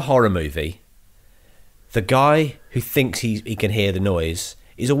 In the horror movie, the guy who thinks he can hear the noise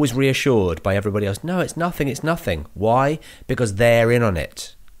is always reassured by everybody else. No, it's nothing. It's nothing. Why? Because they're in on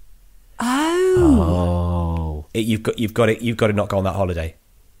it. Oh. You've got to not go on that holiday.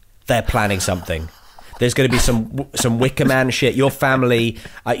 They're planning something. There's going to be some Wicker Man shit. Your family,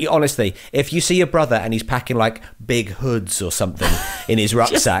 honestly, if you see your brother and he's packing like big hoods or something in his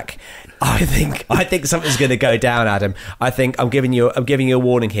rucksack, I think something's going to go down, Adam. I think I'm giving you a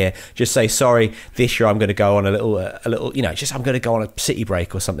warning here. Just say sorry. This year I'm going to go on a little, you know, I'm going to go on a city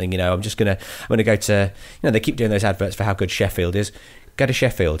break or something. You know, I'm going to go to, you know, they keep doing those adverts for how good Sheffield is. Go to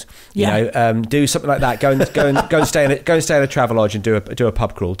Sheffield, you know, do something like that. Go and stay in a Travelodge and do a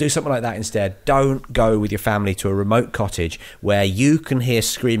pub crawl. Do something like that instead. Don't go with your family to a remote cottage where you can hear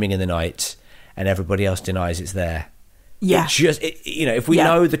screaming in the night and everybody else denies it's there. Yeah, you know, if we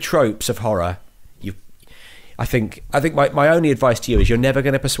know the tropes of horror, I think my only advice to you is you're never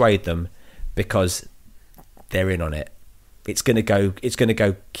going to persuade them because they're in on it. It's going to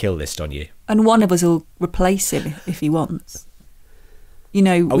go kill list on you. And one of us will replace him if he wants. You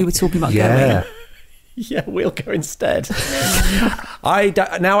know, we were talking about going. Yeah, we'll go instead.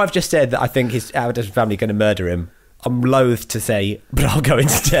 Now I've just said that I think Adam's family are going to murder him. I'm loath to say, but I'll go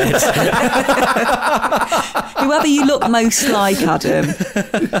instead. Whoever you look most like, Adam,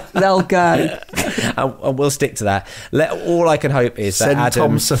 they'll go. And we'll stick to that. All I can hope is that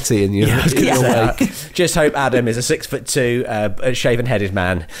Adam... Tom Sutty in your wake. Just hope Adam is a 6'2", shaven-headed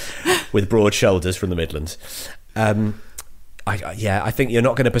man with broad shoulders from the Midlands. I think you're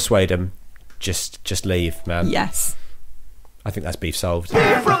not going to persuade him. Just leave, man. Yes. I think that's beef solved.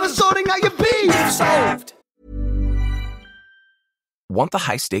 Beef from the sorting out your beef solved. Want the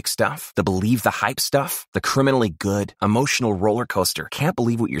high-stakes stuff? The believe the hype stuff? The criminally good, emotional roller coaster, can't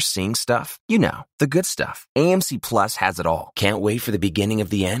believe what you're seeing stuff? You know, the good stuff. AMC Plus has it all. Can't wait for the beginning of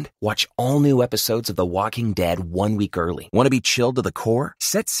the end? Watch all new episodes of The Walking Dead 1 week early. Want to be chilled to the core?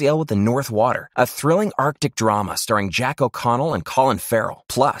 Set sail with the North Water, a thrilling Arctic drama starring Jack O'Connell and Colin Farrell.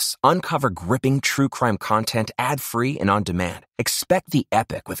 Plus, uncover gripping true crime content ad-free and on demand. Expect the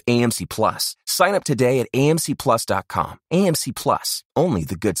epic with AMC Plus. Sign up today at amcplus.com. AMC Plus, only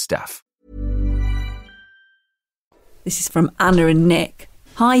the good stuff. This is from Anna and Nick.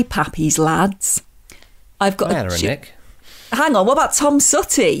 Hi, Pappies lads. I've got Anna and Nick. Hang on, what about Tom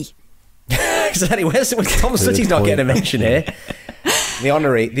Sutty? Exactly. Where's Tom Sutty's not getting a mention here? The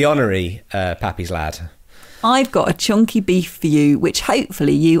honorary Pappy's lad. I've got a chunky beef for you, which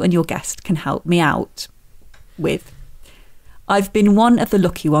hopefully you and your guest can help me out with. I've been one of the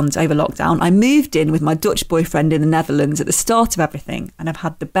lucky ones over lockdown. I moved in with my Dutch boyfriend in the Netherlands at the start of everything, and I've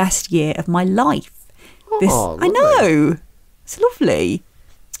had the best year of my life. I know. It's lovely.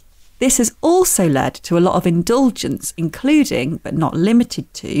 This has also led to a lot of indulgence, including, but not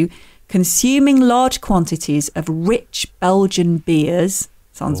limited to, consuming large quantities of rich Belgian beers.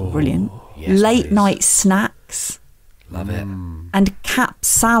 Sounds brilliant. Yes, late night snacks. Love it. And Cap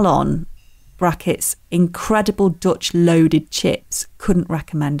Salon, brackets, incredible Dutch loaded chips. Couldn't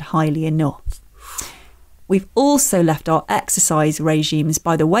recommend highly enough. We've also left our exercise regimes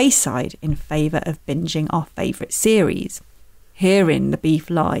by the wayside in favour of binging our favourite series. Herein the beef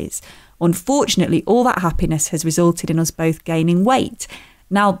lies. Unfortunately, all that happiness has resulted in us both gaining weight.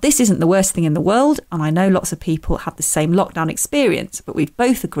 Now, this isn't the worst thing in the world, and I know lots of people have the same lockdown experience, but we've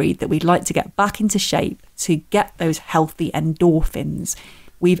both agreed that we'd like to get back into shape to get those healthy endorphins.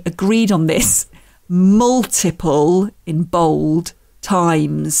 We've agreed on this multiple, in bold,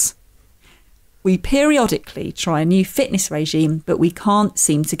 times. We periodically try a new fitness regime, but we can't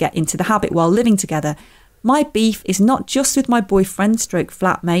seem to get into the habit while living together. My beef is not just with my boyfriend stroke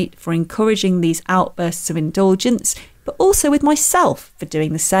flatmate for encouraging these outbursts of indulgence. but also with myself for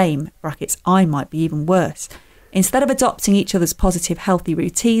doing the same. Brackets, I might be even worse. Instead of adopting each other's positive, healthy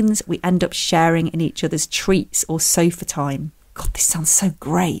routines, we end up sharing in each other's treats or sofa time. God, this sounds so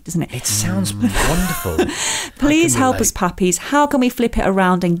great, doesn't it? It sounds wonderful. Please help us, Pappies. How can we flip it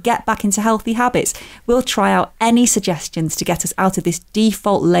around and get back into healthy habits? We'll try out any suggestions to get us out of this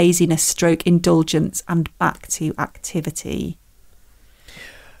default laziness stroke indulgence and back to activity.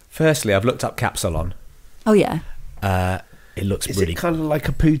 Firstly, I've looked up Capsalon. Oh, yeah. It looks Is really... it kind of like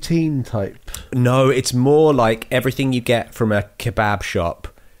a poutine type? No, it's more like everything you get from a kebab shop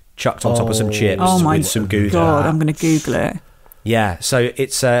chucked on top of some chips with some Gouda. God, I'm going to Google it. Yeah, so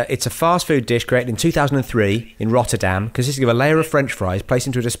it's a fast food dish created in 2003 in Rotterdam, consisting of a layer of French fries placed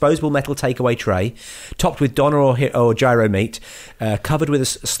into a disposable metal takeaway tray, topped with doner or gyro meat, covered with a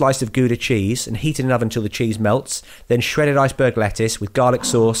slice of Gouda cheese, and heated in an oven until the cheese melts. Then shredded iceberg lettuce with garlic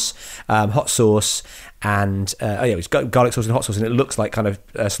sauce, hot sauce, and it's got garlic sauce and hot sauce, and it looks like kind of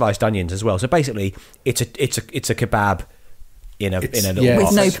sliced onions as well. So basically, it's a kebab. In a little yeah,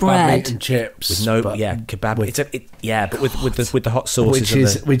 with no bread, meat and chips, with no kebab. But with the hot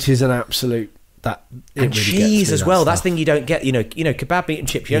sauces, which is an absolute that and really cheese as well. That That's the thing you don't get. You know, kebab meat and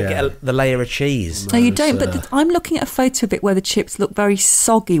chips. You don't get the layer of cheese. No, you don't. But I'm looking at a photo of it where the chips look very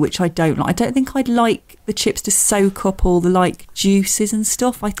soggy, which I don't like. I don't think I'd like the chips to soak up all the juices and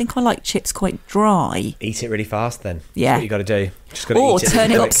stuff. I think I like chips quite dry. Eat it really fast, then. Yeah, That's what you got to do. Just got to or eat it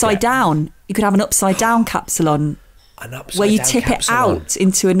turn it quick. upside down. You could have an upside down capsulon. Where you tip it out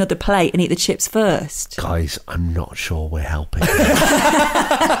into another plate and eat the chips first. Guys, I'm not sure we're helping.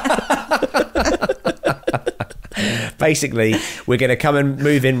 Basically, we're going to come and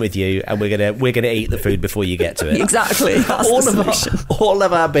move in with you, and we're going to eat the food before you get to it. Exactly. That's all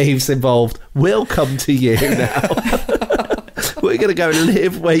of our beefs involved will come to you now. We're going to go and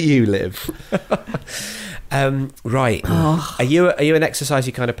live where you live. Right. Oh. Are you an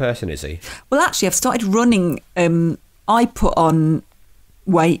exercisey kind of person, Izzy? Well, actually, I've started running. I put on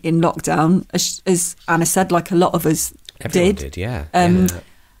weight in lockdown, as Anna said, like a lot of us Everyone did. Yeah.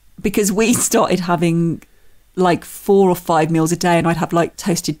 Because we started having 4 or 5 meals a day, and I'd have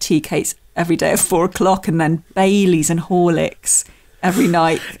toasted tea cakes every day at 4 o'clock, and then Baileys and Horlicks every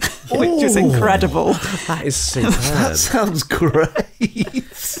night, which was incredible. That is superb. That sounds great.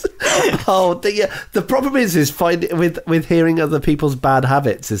 The problem is finding with hearing other people's bad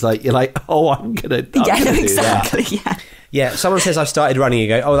habits is you're I'm gonna do exactly. that. Yeah. Someone says I've started running, you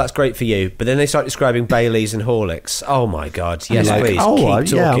go, oh, that's great for you, but then they start describing Baileys and Horlicks. Oh my god, yes, please, keep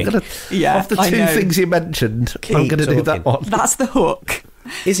talking. I'm gonna of the two things you mentioned, I'm gonna do that one. That's the hook.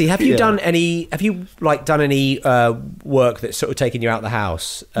 Izzy, have you done any work that's sort of taken you out of the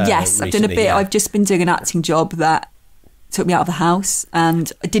house? Yes, recently? I've done a bit. I've just been doing an acting job that took me out of the house,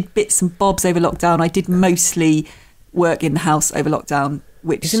 and I did bits and bobs over lockdown. I did mostly work in the house over lockdown,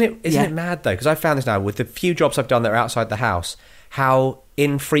 which isn't it mad though? Because I found this now with the few jobs I've done that are outside the house, how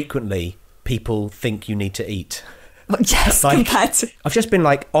infrequently people think you need to eat. Yes, compared to... I've just been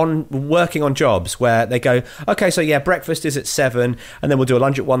working on jobs where they go, okay, so breakfast is at 7, and then we'll do a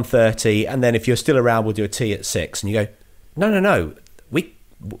lunch at 1:30, and then if you're still around, we'll do a tea at 6. And you go, no,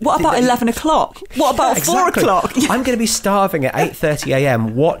 what about 11 o'clock? What about 4 o'clock? I'm going to be starving at 8:30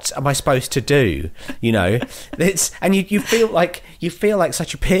 a.m. What am I supposed to do? And you feel like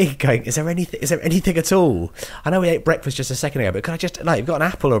such a pig. Going, is there anything at all? I know we ate breakfast just a second ago, but can I just you've got an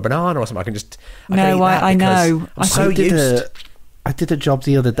apple or a banana or something? I know. I'm so used. I did a job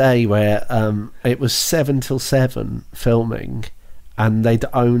the other day where it was 7 till 7 filming, and they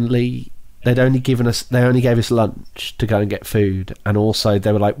only gave us lunch to go and get food, and also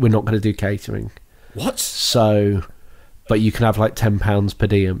they were like, we're not going to do catering. What? So, but you can have £10 per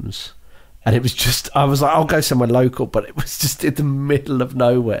diems. And it was just, I was like, I'll go somewhere local, but it was just in the middle of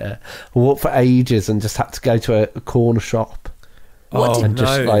nowhere. I walked for ages and just had to go to a corner shop.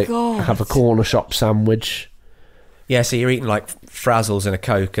 Have a corner shop sandwich. Yeah, so you're eating Frazzles and a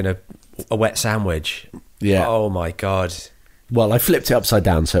Coke and a wet sandwich. Yeah. Oh my god. Well, I flipped it upside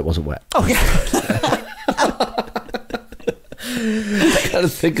down so it wasn't wet. Oh, yeah. I gotta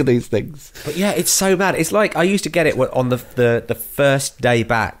think of these things. But yeah, it's so bad. It's I used to get it on the first day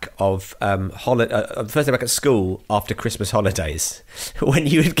back of first day back at school after Christmas holidays, when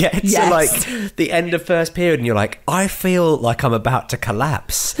you would get to the end of first period and you're like, I feel like I'm about to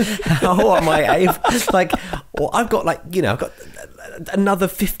collapse. How am I able? I've got I've got another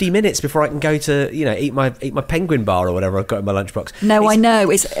 50 minutes before I can go to eat my penguin bar or whatever I've got in my lunchbox. No, I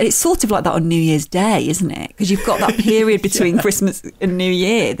know it's sort of like that on New Year's Day, isn't it? Because you've got that period between Christmas and New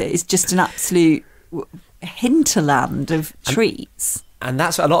Year that is just an absolute hinterland of treats. And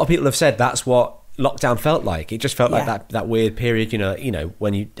that's a lot of people have said that's what lockdown felt like. It just felt like that weird period, you know,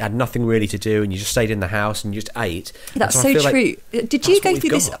 when you had nothing really to do and you just stayed in the house and you just ate. That's so true. Did you go through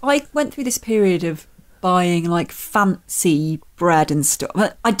this? I went through this period of buying like fancy bread and stuff.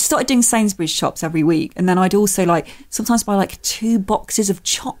 I started doing Sainsbury's shops every week, and then I'd also like sometimes buy like 2 boxes of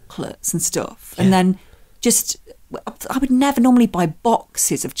chocolates and stuff, and then I would never normally buy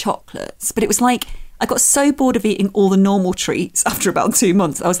boxes of chocolates, but it was like I got so bored of eating all the normal treats after about 2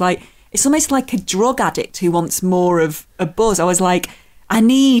 months. I was like, it's almost like a drug addict who wants more of a buzz. I was like, I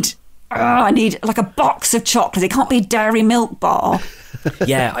need like a box of chocolate. It can't be a Dairy Milk bar.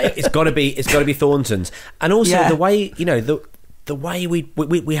 Yeah, it's got to be Thornton's. And also the way, you know, the way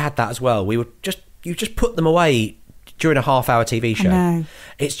we had that as well. You just put them away during a half-hour TV show. I know.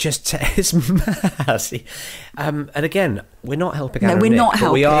 It's mad. And again, we're not helping out. No, we're not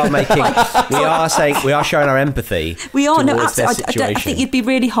helping. We are we are showing our empathy. We are. No, towards their absolutely. I think you'd be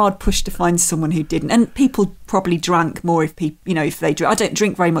really hard pushed to find someone who didn't. And people probably drank more if they drink. I don't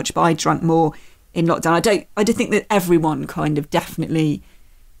drink very much, but I drank more in lockdown. I do think that everyone kind of definitely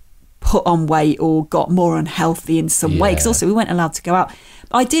put on weight or got more unhealthy in some way, because also we weren't allowed to go out.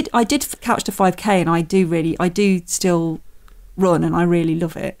 I did Couch to 5K, and I do still run, and I really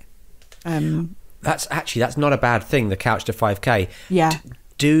love it. That's not a bad thing, the Couch to 5K. Yeah.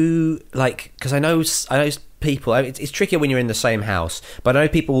 Because I know people, it's trickier when you're in the same house, but I know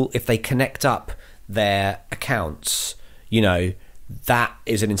people, if they connect up their accounts, you know, that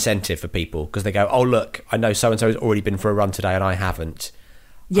is an incentive for people, because they go, oh look, I know so and so has already been for a run today and I haven't.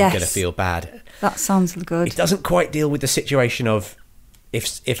 Yes. I'm going to feel bad. That sounds good. It doesn't quite deal with the situation of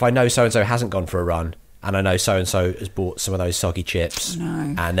if I know so and so hasn't gone for a run, and I know so and so has bought some of those soggy chips,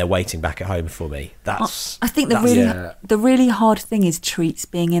 and they're waiting back at home for me. I think the really hard thing is treats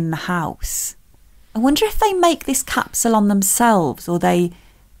being in the house. I wonder if they make this capsule on themselves, or it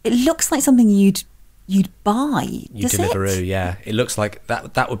looks like something you'd buy. Deliveroo, yeah. It looks like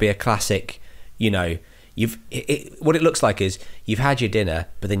that would be a classic, you know. What it looks like is you've had your dinner,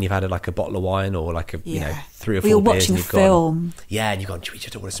 but then you've had like a bottle of wine or like 3 or 4 beers. You're watching a film. And you've gone, should we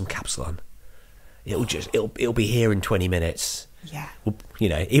just order some capsule on? It'll be here in 20 minutes. Yeah. Well, you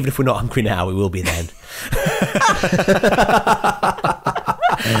know, even if we're not hungry now, we will be then.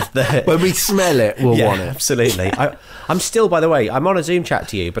 When we smell it, we'll want it. Absolutely. I'm still, by the way, I'm on a Zoom chat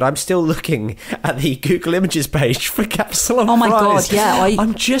to you, but I'm still looking at the Google Images page for capsule on fries. Oh my God, yeah.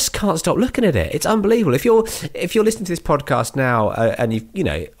 I just can't stop looking at it. It's unbelievable. If you're listening to this podcast now and you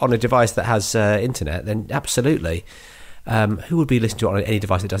know, on a device that has internet, then absolutely. Who would be listening to it on any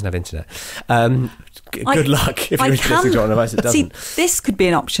device that doesn't have internet? Good luck if you're listening to it on a device that doesn't. See, this could be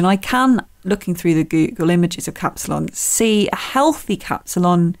an option. I can, looking through the Google Images of Capsulon, see a healthy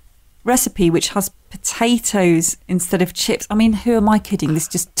Capsulon recipe which has potatoes instead of chips. I mean, who am I kidding? This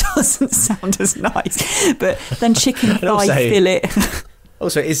just doesn't sound as nice. But then chicken thigh fillet.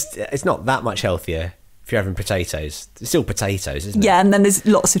 Also, it's not that much healthier. If you're having potatoes, it's still potatoes, isn't it? Yeah, and then there's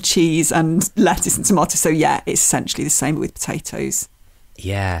lots of cheese and lettuce and tomato. So yeah, it's essentially the same with potatoes.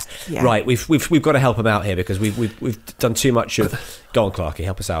 Yeah. Right. We've got to help them out here, because we've done too much of. Go on, Clarky,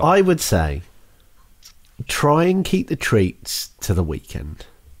 help us out. I would say try and keep the treats to the weekend.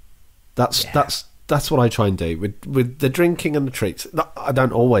 That's what I try and do with the drinking and the treats. I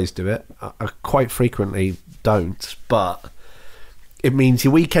don't always do it. I quite frequently don't, but it means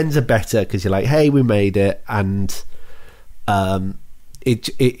your weekends are better because you're like, hey, we made it, and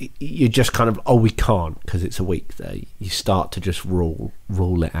you just kind of, we can't because it's a weekday. You start to just rule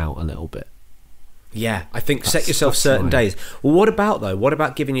it out a little bit. Yeah, I think set yourself certain days. Well, what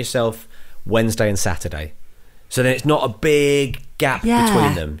about giving yourself Wednesday and Saturday? So then it's not a big gap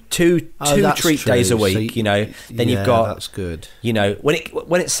between them. Two treat days a week, you know. Then you've got, that's good. You know, when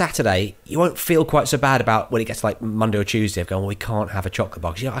it's Saturday, you won't feel quite so bad about when it gets like Monday or Tuesday of going, we can't have a chocolate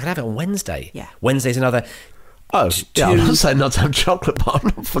bar. You know, I can have it on Wednesday. Yeah. Wednesday's another. I'm not saying not to have chocolate bar.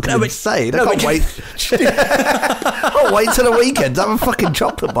 I'm not fucking saying. I can't wait. I'll wait till the weekend to have a fucking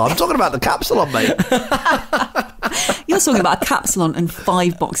chocolate bar. I'm talking about the Capsulon, mate. You're talking about a Capsulon and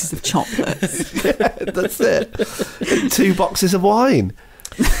 5 boxes of chocolates. That's it. And 2 boxes of wine.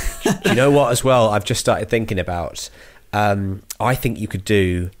 You know what, as well, I've just started thinking about, I think you could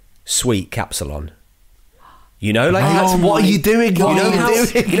do sweet Capsulon. You know, like what are you doing? You know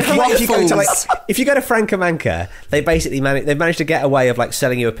if you go to Francomanca, they've managed to get away of like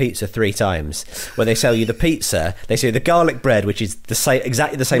selling you a pizza 3 times. Where they sell you the pizza, they sell you the garlic bread, which is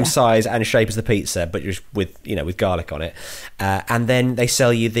exactly the same size and shape as the pizza, but just with garlic on it. And then they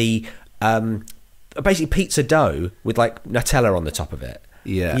sell you the basically pizza dough with like Nutella on the top of it.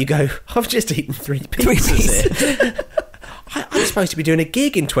 Yeah, and you go, I've just eaten 3 pizzas here. I'm supposed to be doing a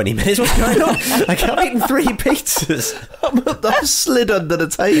gig in 20 minutes. What's going on? Like, I've eaten 3 pizzas. I'm slid under the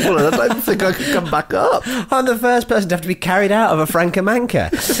table and I don't think I could come back up. I'm the first person to have to be carried out of a Franca-Manca.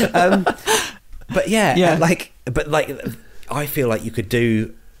 But I feel like you could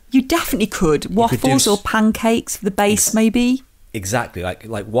do... You definitely could. Waffles or pancakes for the base, maybe. Exactly,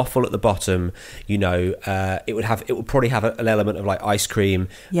 like waffle at the bottom. You know, it would probably have an element of like ice cream,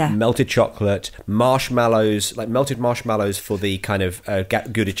 melted chocolate, marshmallows, like melted marshmallows for the kind of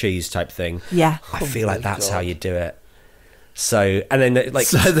Gouda cheese type thing. Yeah, I feel like that's how you do it. So, and then like,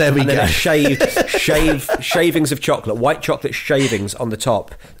 so there we go. Shavings of chocolate, white chocolate shavings on the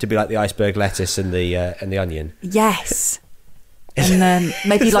top to be like the iceberg lettuce and the onion. Yes, and then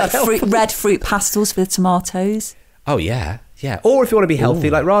maybe like red fruit pastels for the tomatoes. Oh yeah. Yeah, or if you want to be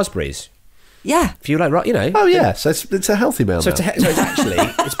healthy, like raspberries. Yeah. If you like, you know. Oh yeah, so it's a healthy meal. So it's actually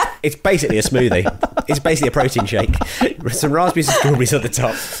it's basically a smoothie. It's basically a protein shake. Some raspberries and strawberries at the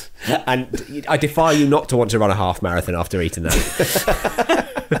top. And I defy you not to want to run a half marathon after eating that.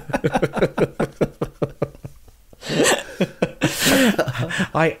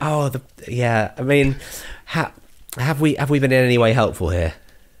 I mean, have we been in any way helpful here?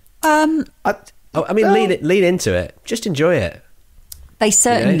 Lean into it. Just enjoy it. They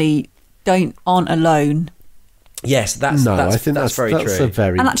certainly aren't alone. Yes, that's very true.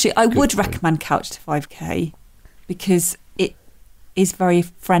 And actually, I would recommend Couch to 5K because it is very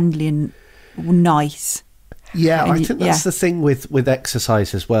friendly and nice. Yeah, I think that's the thing with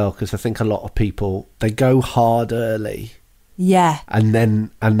exercise as well, because I think a lot of people, they go hard early. Yeah. And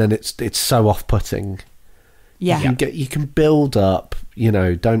then it's so off-putting. Yeah. You can build up, you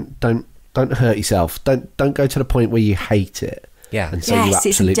know, don't hurt yourself. Don't go to the point where you hate it. Yeah. And so you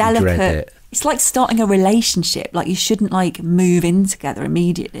absolutely dread it. It's like starting a relationship. Like, you shouldn't like move in together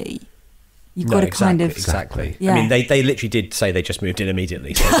immediately. You've got to kind of... Exactly. Yeah. I mean, they literally did say they just moved in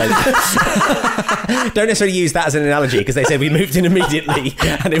immediately. So don't necessarily use that as an analogy, because they said we moved in immediately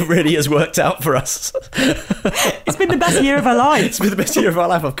and it really has worked out for us. It's been the best year of our life. It's been the best year of our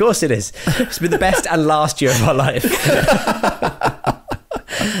life. Of course it is. It's been the best and last year of our life.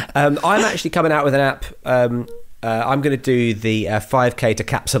 I'm actually coming out with an app. I'm going to do the 5K to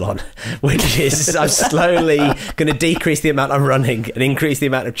Capsalon, which is I'm slowly going to decrease the amount I'm running and increase the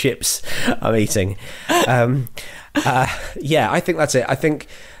amount of chips I'm eating. I think that's it. I think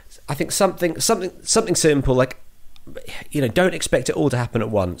something simple, like, you know, don't expect it all to happen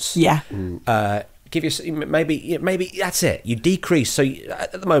at once. Yeah. Give you maybe that's it. You decrease. So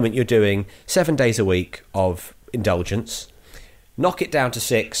at the moment you're doing 7 days a week of indulgence. Knock it down to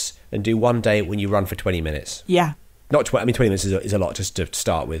 6 and do one day when you run for 20 minutes. Yeah. Not 20, I mean, 20 minutes is a lot just to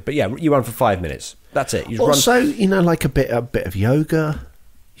start with. But yeah, you run for 5 minutes. That's it. You just also, run. You know, like a bit of yoga.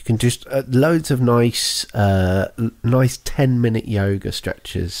 You can just loads of nice 10-minute yoga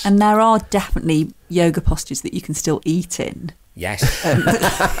stretches. And there are definitely yoga postures that you can still eat in. Yes.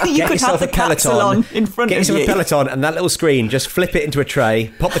 You could have the Peloton in front of you. Get yourself a Peloton and that little screen, just flip it into a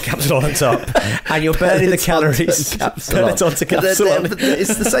tray, pop the Capsalon on top, and you're burning the calories. Peloton to Capsalon.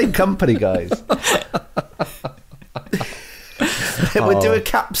 It's the same company, guys. We'll do a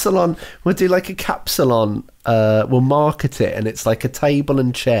Capsalon. We'll do like a Capsalon. We'll market it, and it's like a table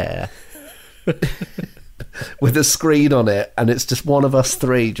and chair with a screen on it, and it's just one of us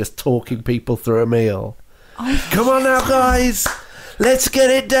three just talking people through a meal. Come on now, guys. Let's get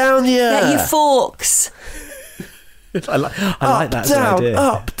it down here. Get your forks. I like that as an idea.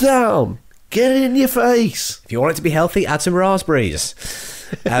 Up, down. Get it in your face. If you want it to be healthy, add some raspberries.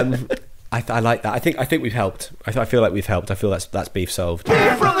 I like that. I think we've helped. I feel like we've helped. I feel that's beef solved.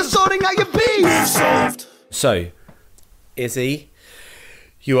 Beef from the sorting out your beef solved. So, Izzy,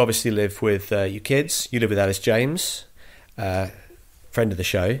 you obviously live with your kids. You live with Alice James, friend of the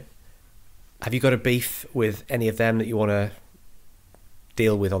show. Have you got a beef with any of them that you want to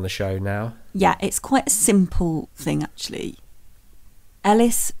deal with on the show now? Yeah, it's quite a simple thing, actually.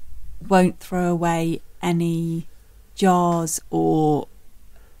 Ellis won't throw away any jars or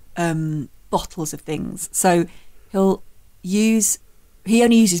bottles of things. So he only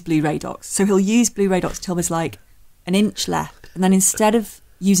uses Blue Radox. So he'll use Blue Radox till there's like an inch left. And then instead of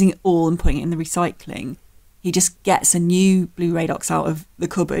using it all and putting it in the recycling, he just gets a new Blue Radox out of the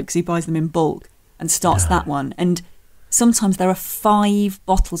cupboard because he buys them in bulk and starts that one. And sometimes there are 5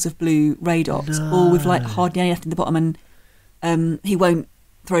 bottles of Blue Radox, all with like hardly any left in the bottom, and he won't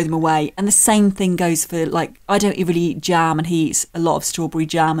throw them away. And the same thing goes for, like, I don't really eat jam, and he eats a lot of strawberry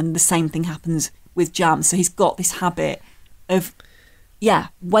jam, and the same thing happens with jam. So he's got this habit of,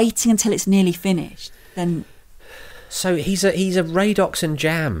 waiting until it's nearly finished. Then, so he's a Radox and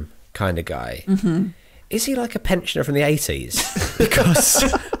jam kind of guy. Mm-hmm. Is he like a pensioner from the 80s? Because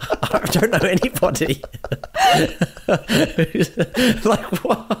I don't know anybody. Like,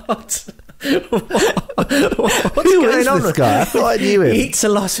 what? What's Who going is on? this guy? I thought I knew him. He eats a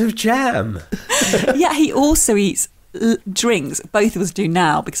lot of jam. Yeah, he also eats drinks. Both of us do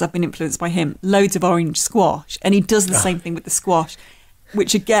now because I've been influenced by him. Loads of orange squash. And he does the same thing with the squash,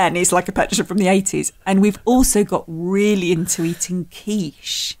 which again is like a pensioner from the 80s. And we've also got really into eating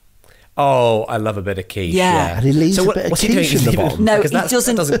quiche. Oh, I love a bit of quiche. Yeah. And he leaves a bit of what's he doing? quiche in the bottom. No, Because he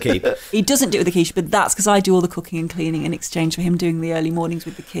doesn't. That doesn't keep. He doesn't do it with the quiche, but that's because I do all the cooking and cleaning in exchange for him doing the early mornings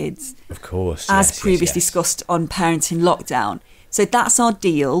with the kids. Of course. As previously discussed on Parenting Lockdown. So that's our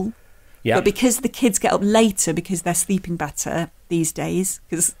deal. Yeah. But because the kids get up later because they're sleeping better these days,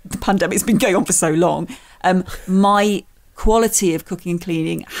 because the pandemic's been going on for so long, my quality of cooking and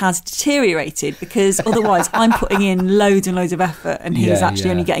cleaning has deteriorated because otherwise I'm putting in loads and loads of effort and he's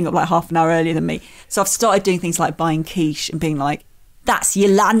actually only getting up like half an hour earlier than me. So I've started doing things like buying quiche and being like, that's your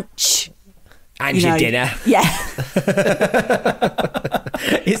lunch. And your dinner. Yeah.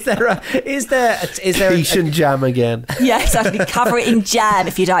 Is there Quiche and jam again. Yeah, exactly. Cover it in jam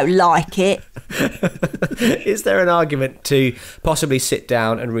if you don't like it. Is there an argument to possibly sit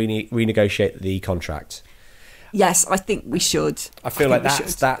down and renegotiate the contract? Yes, I think we should. I feel like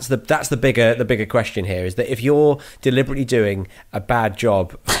that's the bigger question here, is that if you're deliberately doing a bad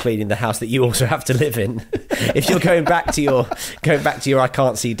job of cleaning the house that you also have to live in, if you're going back to your I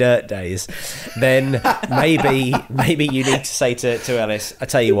can't see dirt days, then maybe you need to say to Ellis, I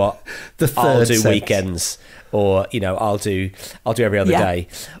tell you what, I'll do weekends, or I'll do every other day,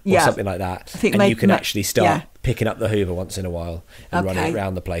 or something like that, and you can actually start picking up the Hoover once in a while and running it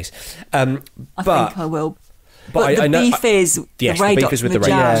around the place. I think I will. But the beef is the beef with the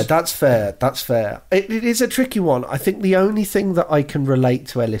jam. Yeah, that's fair. That's fair. It is a tricky one. I think the only thing that I can relate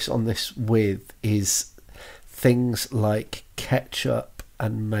to Ellis on this with is things like ketchup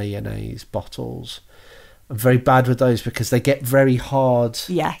and mayonnaise bottles. I'm very bad with those because they get very hard.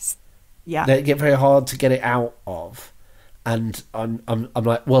 Yes. Yeah. They get very hard to get it out of, and I'm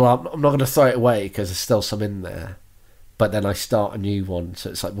like, well, I'm not going to throw it away because there's still some in there, but then I start a new one, so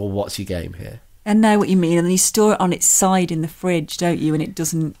it's like, well, what's your game here? I know what you mean, and then you store it on its side in the fridge, don't you? And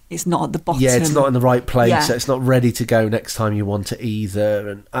it's not at the bottom. Yeah, it's not in the right place. So it's not ready to go next time you want it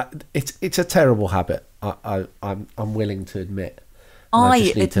either, and it's a terrible habit. I'm willing to admit.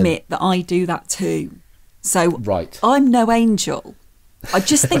 I admit that I do that too. So right. I'm no angel. I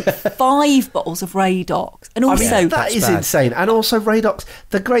just think 5 bottles of Radox, and also that is insane. And also Radox.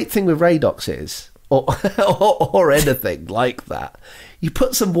 The great thing with Radox is, or anything like that, you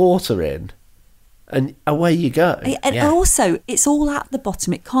put some water in. And away you go. And also, it's all at the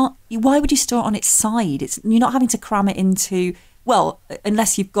bottom. It can't. Why would you store it on its side? You're not having to cram it into. Well,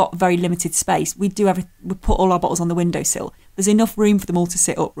 unless you've got very limited space. We put all our bottles on the windowsill. There's enough room for them all to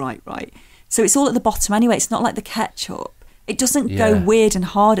sit upright, right? So it's all at the bottom anyway. It's not like the ketchup. It doesn't go weird and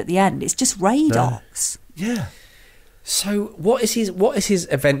hard at the end. It's just Radox. No. Yeah. So what is his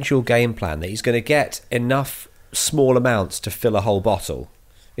eventual game plan? That he's going to get enough small amounts to fill a whole bottle?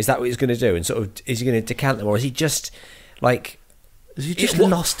 Is that what he's going to do? And sort of, is he going to decant them, or is he just like? Has he just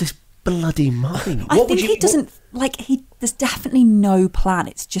lost his bloody mind? I think he doesn't There's definitely no plan.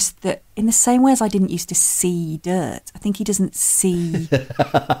 It's just that in the same way as I didn't used to see dirt, I think he doesn't see.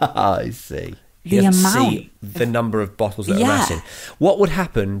 I see. He doesn't see the number of bottles that are missing. What would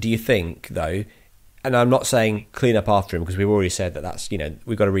happen, do you think, though? And I'm not saying clean up after him because we've already said that that's,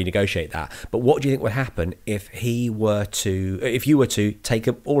 we've got to renegotiate that. But what do you think would happen if you were to take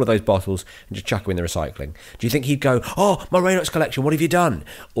up all of those bottles and just chuck them in the recycling? Do you think he'd go, oh, my Radox collection, what have you done?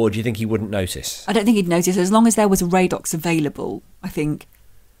 Or do you think he wouldn't notice? I don't think he'd notice. As long as there was a Radox available, I think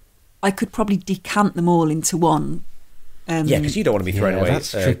I could probably decant them all into one. Because you don't want to be throwing away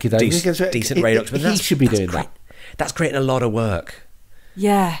that's tricky, though. decent Radox. But he should be doing that. That's creating a lot of work.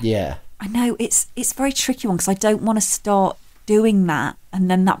 Yeah. Yeah. I know, it's a very tricky one because I don't want to start doing that and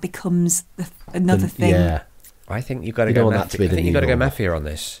then that becomes another thing. Yeah. I think you've got to go mafia. I think you've got to go mafia on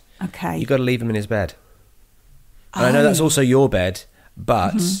this. Okay. You've got to leave him in his bed. And I know that's also your bed,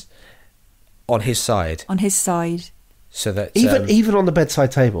 but on his side. On his side. So that even on the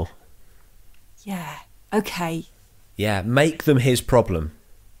bedside table. Yeah. Okay. Yeah, make them his problem.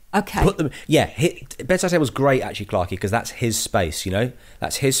 Okay. Put them. Yeah, bedside table's great actually, Clarky, because that's his space.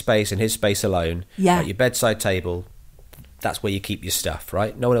 That's his space and his space alone. Yeah. Like your bedside table, that's where you keep your stuff,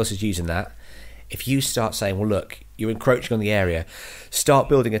 right? No one else is using that. If you start saying, "Well, look, you're encroaching on the area," start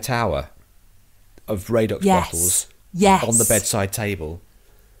building a tower of Radox bottles on the bedside table.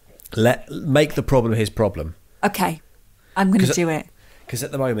 Make the problem his problem. Okay, I'm going to do it. Because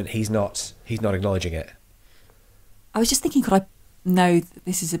at the moment he's not acknowledging it. I was just thinking, could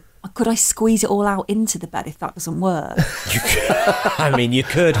I squeeze it all out into the bed if that doesn't work? I mean, you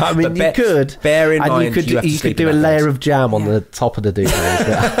could. You could. Bear in mind, you could do a layer of jam on the top of the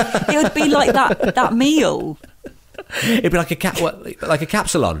duvet. It would be like that meal. It'd be like a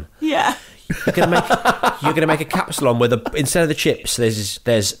capsulon. Yeah. You're gonna make a capsulon where instead of the chips,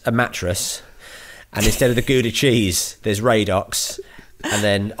 there's a mattress, and instead of the Gouda cheese, there's Radox, and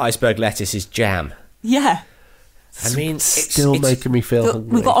then iceberg lettuce is jam. Yeah. I mean, it's still making me feel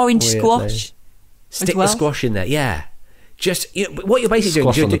hungry. We've got orange squash. Stick the squash in there, yeah. Just what you're basically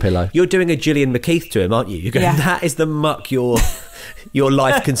squash doing. On the pillow. You're doing a Gillian McKeith to him, aren't you? You're going, that is the muck your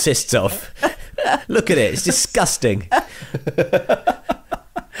life consists of. Look at it; it's disgusting.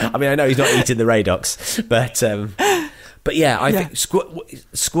 I mean, I know he's not eating the Radox, but yeah, I think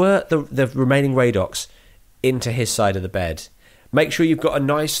squirt the remaining Radox into his side of the bed. Make sure you've got a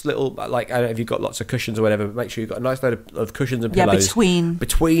nice little, like, I don't know if you've got lots of cushions or whatever, but make sure you've got a nice load of cushions and pillows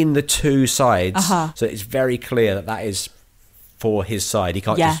between the two sides, so it's very clear that is for his side. He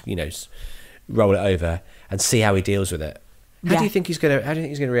can't just roll it over, and see how he deals with it. How do you think he's gonna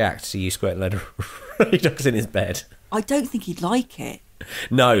react to you squirting a load of Radox in his bed? I don't think he'd like it.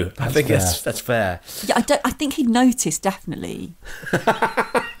 No, I think that's fair. Yeah, I think he'd notice, definitely.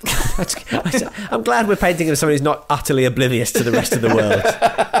 I'm glad we're painting him as someone who's not utterly oblivious to the rest of the world.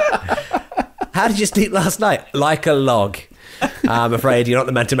 How did you sleep last night? Like a log. I'm afraid you're not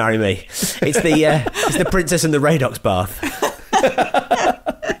the man to marry me. It's the princess in the Radox bath.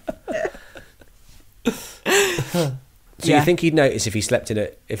 So you think he'd notice if he slept in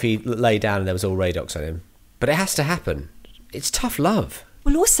it, if he lay down and there was all Radox on him? But it has to happen. It's tough love.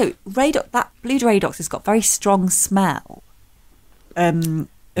 Well, also, that blue Radox has got very strong smell. I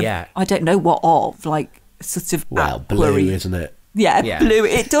don't know what of, like, sort of blue, isn't it? Yeah, blue.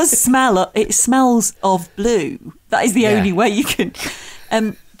 It does smell. It smells of blue. That is the only way you can.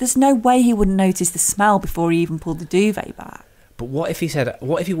 There's no way he wouldn't notice the smell before he even pulled the duvet back. But what if he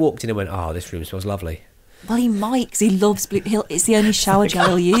walked in and went, "Oh, this room smells lovely"? Well, he might, because he loves blue. It's the only shower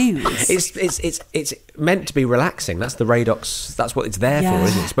gel he'll use. It's meant to be relaxing. That's the Radox. That's what it's there for,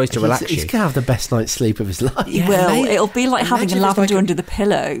 isn't it? It's supposed to relax you. He's going to have the best night's sleep of his life. He will. It'll be like having a lavender under the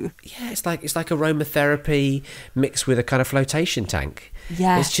pillow. Yeah, it's like aromatherapy mixed with a kind of flotation tank.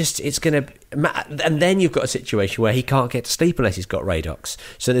 Yeah. It's going to... And then you've got a situation where he can't get to sleep unless he's got Radox.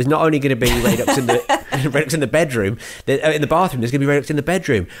 So there's not only going to be Radox in the bedroom, in the bathroom, there's going to be Radox in the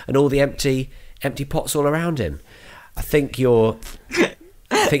bedroom and all the empty pots all around him. I think you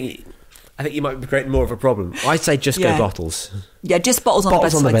might be creating more of a problem. I'd say just go bottles. Yeah, just bottles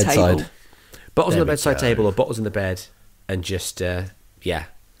on the bedside table. Bottles on the bedside table or bottles in the bed, and just and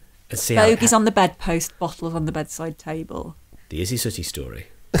see bogies on the bedpost, bottles on the bedside table. The Izzy Sooty story.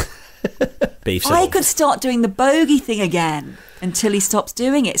 Beef I could start doing the bogey thing again until he stops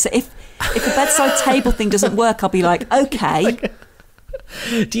doing it. So if the bedside table thing doesn't work, I'll be like, okay.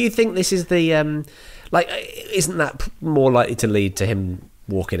 Do you think this is the isn't that more likely to lead to him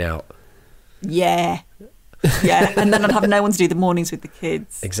walking out? Yeah, and then I'd have no one to do the mornings with the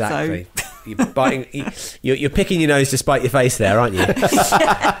kids. Exactly. So. You're picking your nose to spite your face there, aren't you?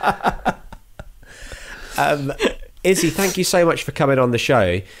 Izzy, thank you so much for coming on the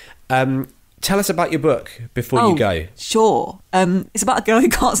show. Tell us about your book before you go. Sure. It's about a girl who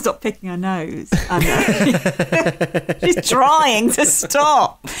can't stop picking her nose. And, she's trying to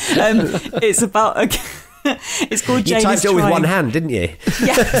stop. It's about it's called Jane. You typed it with one hand, didn't you?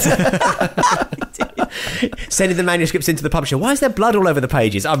 Yes. Sending the manuscripts into the publisher. Why is there blood all over the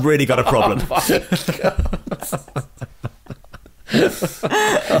pages? I've really got a problem.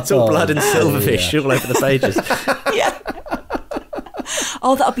 It's all blood and silverfish all over the pages. Yeah.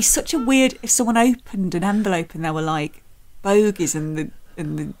 Oh, that would be such a weird if someone opened an envelope and there were like bogies and the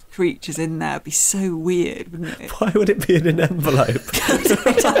creatures in there. It'd be so weird, wouldn't it? Why would it be in an envelope? I'm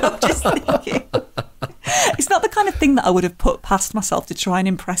just thinking. It's not the kind of thing that I would have put past myself to try and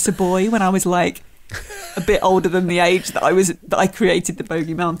impress a boy when I was like a bit older than the age that I created the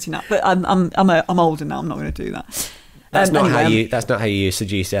Bogey Mountain at. But I'm older now. I'm not going to do that. That's not how you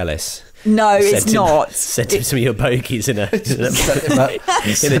seduced Ellis. No, it's not. Sent him some of your bogies in a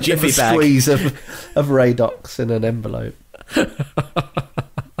jiffy bag. Squeeze of Radox in an envelope.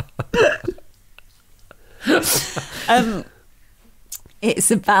 It's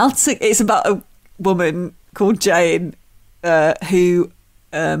about a woman called Jane who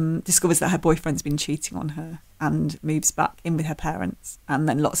discovers that her boyfriend's been cheating on her and moves back in with her parents, and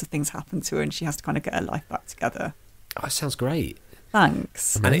then lots of things happen to her and she has to kind of get her life back together. Oh, that sounds great.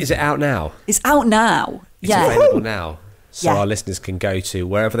 Thanks. And is it out now? It's out now. It's available now. so our listeners can go to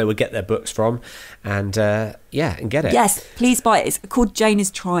wherever they would get their books from and and get it. Yes, please buy it. It's called Jane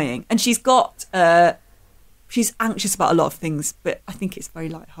is Trying, and she's got she's anxious about a lot of things, but I think it's very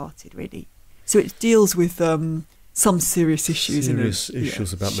light-hearted, really. So it deals with some serious issues.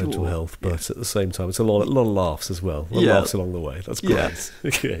 Issues about mental health, but at the same time, it's a lot of laughs as well. Laughs along the way. That's great. Yes.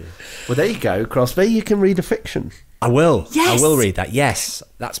 Okay. Well, there you go, Crosby. You can read a fiction. I will. Yes. I will read that. Yes,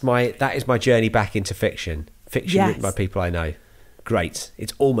 that is my journey back into fiction. Fiction written by people I know. Great.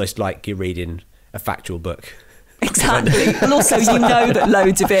 It's almost like you're reading a factual book. Exactly. And also, you know that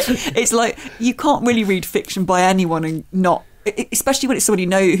loads of it, it's like you can't really read fiction by anyone and not, especially when it's somebody you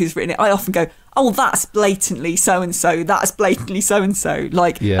know who's written it. I often go, oh, that's blatantly so-and-so, that's blatantly so-and-so.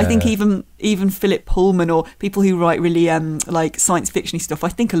 Like, I think even Philip Pullman or people who write really like science fiction-y stuff, I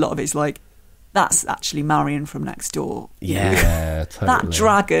think a lot of it's like, that's actually Marion from next door. Yeah, totally. That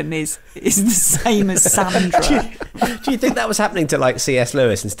dragon is the same as Sandra. Do you think that was happening to like C.S.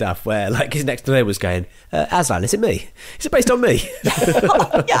 Lewis and stuff, where like his next door neighbour was going, Aslan, is it me? Is it based on me? Yeah,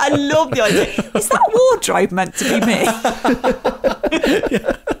 I love the idea. Is that wardrobe meant to be me?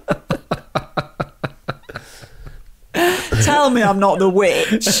 Tell me I'm not the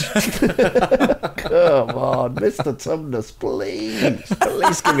witch. Come on, Mr. Tumnus, please.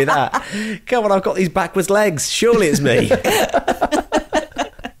 Please give me that. Come on, I've got these backwards legs. Surely it's me.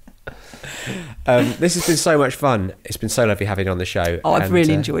 This has been so much fun. It's been so lovely having you on the show. Oh, I've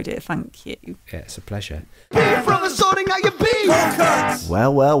really enjoyed it. Thank you. Yeah, it's a pleasure. Beef from the sorting out your beef.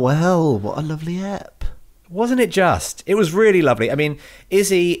 Well, what a lovely ep. Wasn't it just? It was really lovely. I mean,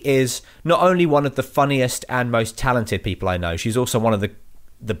 Izzy is not only one of the funniest and most talented people I know, she's also one of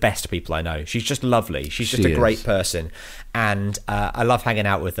the best people I know. She's just lovely. She's just a great person. And I love hanging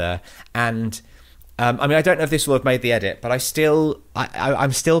out with her. And I mean, I don't know if this will have made the edit, but I'm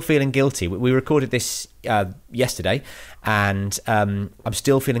still feeling guilty. We recorded this yesterday, and I'm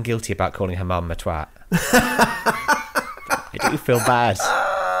still feeling guilty about calling her mum a twat. I do feel bad.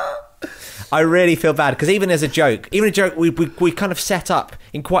 I really feel bad, because even a joke we kind of set up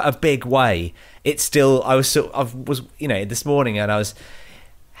in quite a big way. It's still, I was this morning, and I was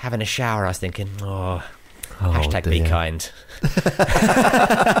having a shower. I was thinking, hashtag dear. Be kind.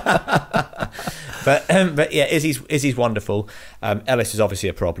 but yeah, Izzy's wonderful. Ellis is obviously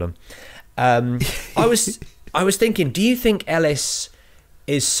a problem. I was thinking, do you think Ellis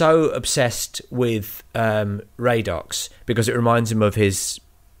is so obsessed with Radox because it reminds him of his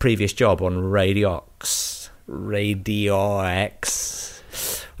previous job on Radio X?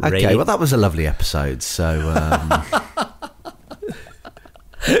 Okay, well, that was a lovely episode. So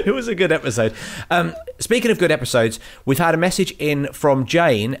it was a good episode. Speaking of good episodes, we've had a message in from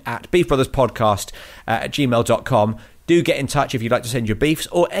Jane at beefbrotherspodcast@gmail.com. Do get in touch if you'd like to send your beefs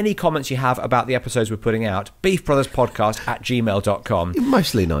or any comments you have about the episodes we're putting out. beefbrotherspodcast@gmail.com.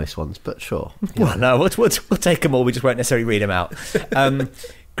 Mostly nice ones, but sure. Well, no, we'll take them all. We just won't necessarily read them out.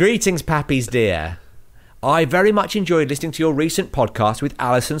 Greetings, Pappies dear. I very much enjoyed listening to your recent podcast with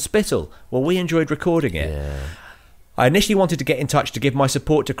Alison Spittle. Well, we enjoyed recording it. Yeah. I initially wanted to get in touch to give my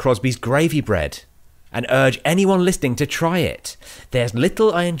support to Crosby's gravy bread and urge anyone listening to try it. There's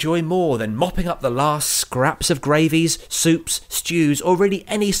little I enjoy more than mopping up the last scraps of gravies, soups, stews, or really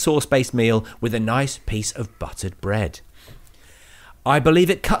any sauce-based meal with a nice piece of buttered bread. I believe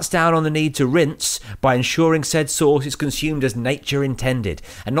it cuts down on the need to rinse by ensuring said sauce is consumed as nature intended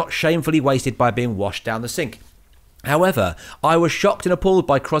and not shamefully wasted by being washed down the sink. However, I was shocked and appalled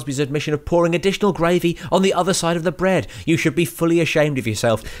by Crosby's admission of pouring additional gravy on the other side of the bread. You should be fully ashamed of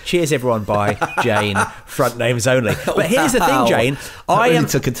yourself. Cheers, everyone. Bye, Jane. Front names only. But here's the thing, Jane. I really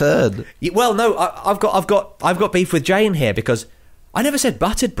took a turn. Well, no, I've got beef with Jane here because I never said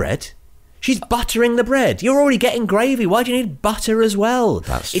buttered bread. She's buttering the bread. You're already getting gravy. Why do you need butter as well?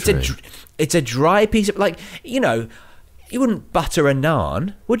 That's true. It's a dry piece of, like, you wouldn't butter a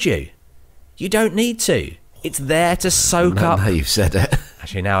naan, would you? You don't need to. It's there to soak up. Now you've said it.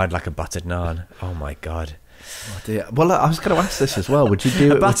 Actually, now I'd like a buttered naan. Oh my God. Oh dear. Well, I was going to ask this as well. Would you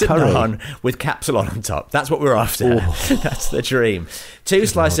do it with curry? Buttered naan with capsulon on top. That's what we're after. That's the dream. 2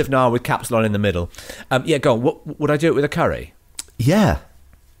 slices of naan with capsulon in the middle. Yeah, go on. What, would I do it with a curry? Yeah.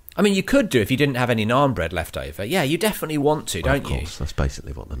 I mean, you could do if you didn't have any naan bread left over. Yeah, you definitely want to, don't you? Of course, that's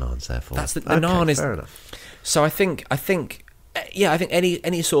basically what the naan's there for. That's the naan is. Fair enough. So I think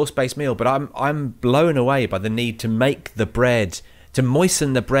any sauce-based meal, but I'm blown away by the need to make the bread, to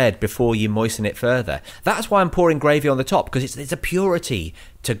moisten the bread before you moisten it further. That's why I'm pouring gravy on the top, because it's a purity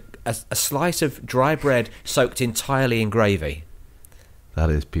to a slice of dry bread soaked entirely in gravy. That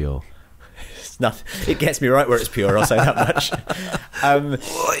is pure. It gets me right where it's pure, I'll say that much.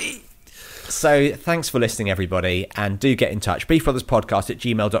 So thanks for listening, everybody, and do get in touch.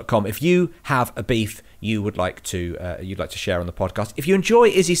 beefbrotherspodcast@gmail.com if you have a beef you would like to share on the podcast. If you enjoy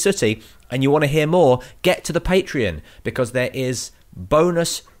Izzy Sooty and you want to hear more, get to the Patreon, because there is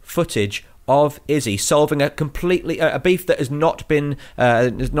bonus footage of Izzy solving a beef that has not been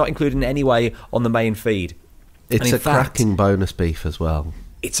is not included in any way on the main feed. It's a cracking bonus beef as well.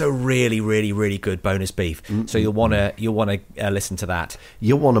 It's a really, really, really good bonus beef. So you'll want to listen to that.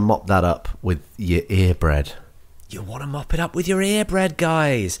 You'll want to mop that up with your ear bread. You'll want to mop it up with your ear bread,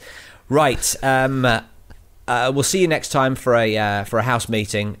 guys. Right. We'll see you next time for a house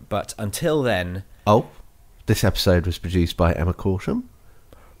meeting. But until then. Oh, this episode was produced by Emma Corsham.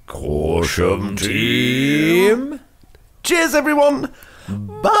 Corsham team. Cheers, everyone.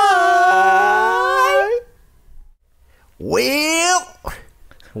 Bye.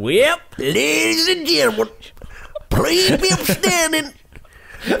 Well, ladies and gentlemen, please be upstanding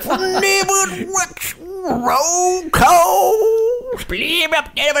for Neighborhood Watch Roll Call. Please be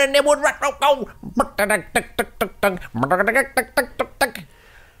upstanding for Neighborhood Watch Roll Call.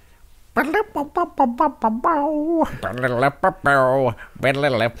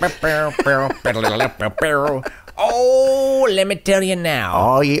 Oh, let me tell you now.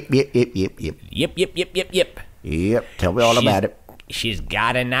 Oh, yep. Yep, tell me all about it. She's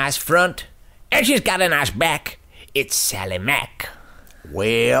got a nice front, and she's got a nice back. It's Sally Mack.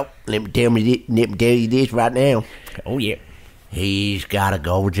 Well, let me tell you this right now. Oh, yeah. He's got a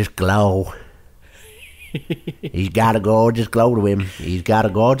gorgeous glow. He's got a gorgeous glow to him. He's got a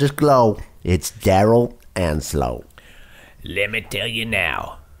gorgeous glow. It's Daryl Anslow. Let me tell you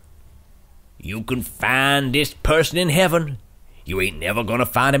now. You can find this person in heaven. You ain't never gonna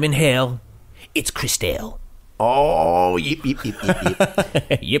find him in hell. It's Christelle. Oh, yep. Yep.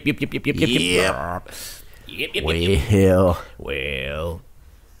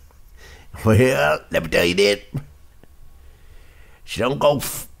 Well, let me tell you this. She don't go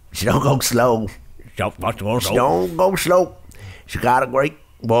slow. She don't go slow. She got a great,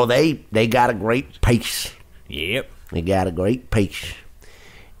 they got a great pace. Yep. They got a great pace.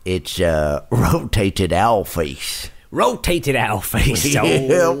 It's rotated owl face. Rotated owl face.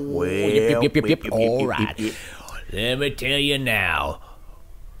 Oh, well, yep. All right. Let me tell you now.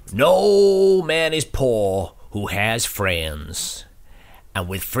 No man is poor who has friends. And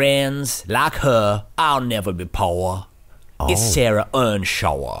with friends like her, I'll never be poor. Oh. It's Sarah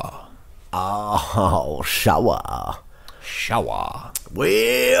Earnshaw. Oh, shower.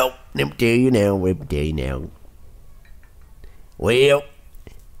 Well, let me tell you now. Well,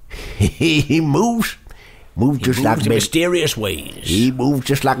 he moves just like a big, mysterious ways. He moves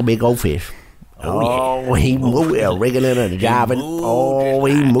just like a big old fish. Oh, he moves wriggling and jiving.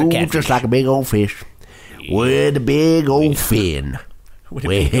 He moves just like a big old fish with a big old fin.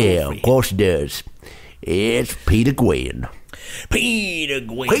 Well, of course he does. It's Peter Gwynn. Peter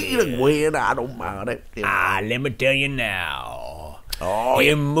Gwynn, I don't mind it. Let me tell you now. Oh,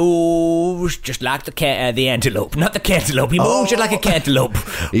 he moves just like the antelope. Not the cantaloupe. He moves just like a cantaloupe.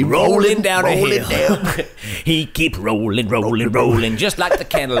 He rolling down a hill. He keeps rolling, just like the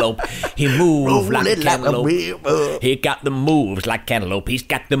cantaloupe. He moves like a cantaloupe. He got the moves like cantaloupe. He's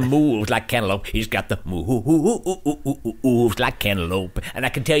got the moves like cantaloupe. He's got the moves like cantaloupe. And I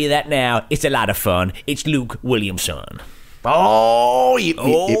can tell you that now. It's a lot of fun. It's Luke Williamson. Oh, yep.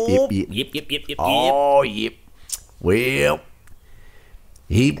 Oh, yep. Well,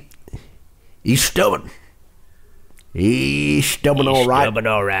 he's stubborn. He's stubborn all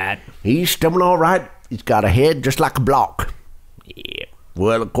right. He's stubborn all right. He's got a head just like a block. Yeah.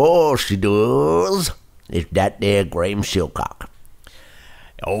 Well, of course he does. It's that there Graham Silcock.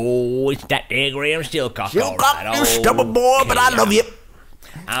 Oh, it's that there Graham Silcock. Silcock, you stubborn boy, but I love you.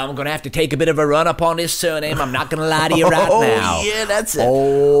 I'm going to have to take a bit of a run up on his surname. I'm not going to lie to you right now. Oh, yeah, that's it.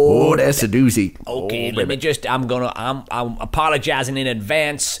 Oh, that's a doozy. Okay, I'm apologizing in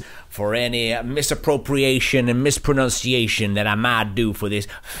advance for any misappropriation and mispronunciation that I might do for this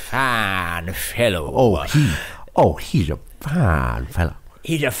fine fellow. He's a fine fellow.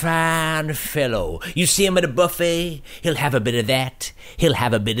 He's a fine fellow. You see him at a buffet, he'll have a bit of that. He'll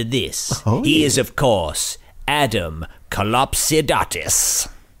have a bit of this. Oh, he is, of course, Adam Colopsidatis.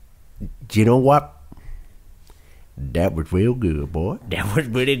 Do you know what? That was real good, boy. That was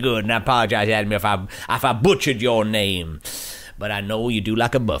really good, and I apologize, Adam, if I butchered your name. But I know you do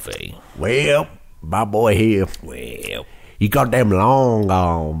like a buffet. Well, my boy here. Well, you got them long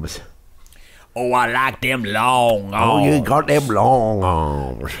arms. Oh, I like them long arms. Oh, you got them long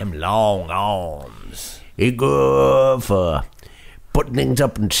arms. Them long arms. It's good for putting things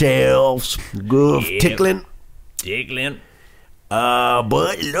up in shelves. Good for tickling.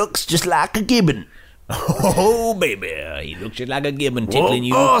 But it looks just like a gibbon. Oh, baby, he looks just like a gibbon tickling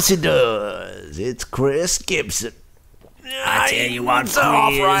you. Of course he does. It's Chris Gibson. I tell you what,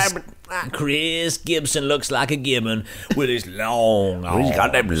 Chris Gibson looks like a gibbon with his long arms. He's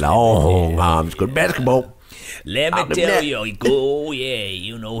got them long arms. Good basketball. Let me tell you,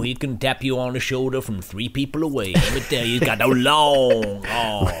 he can tap you on the shoulder from 3 people away. Let me tell you, he's got those long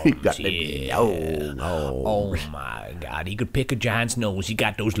arms. He's got them long arms. Oh my God, he could pick a giant's nose. He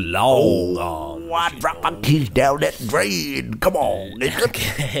got those long arms. I drop my keys down that drain. Come on.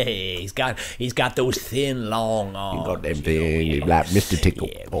 He's got those thin, long arms. He got them things like Mr. Tickle.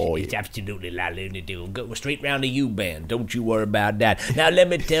 It's absolutely like Looney Tunes. Go straight round the U-bend. Don't you worry about that. Now, let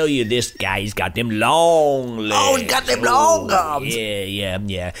me tell you, this guy's got them long legs. Oh, he got them long arms.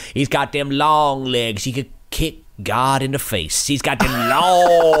 Yeah. He's got them long legs. He could kick God in the face. He's got them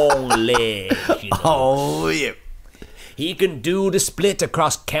long legs. Oh, yeah. He can do the split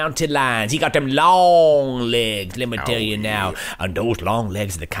across county lines. He got them long legs. Let me tell you now. And those long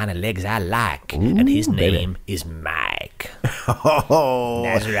legs are the kind of legs I like. And his name is Mike. Oh,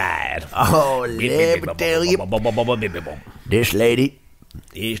 that's right. Oh, let me tell you. This lady,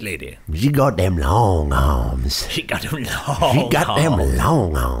 she got them long arms. She got them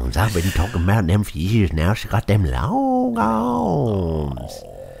long arms. I've been talking about them for years now. She got them long arms.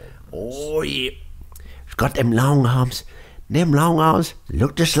 Oh, yeah. She's got them long arms. Them long arms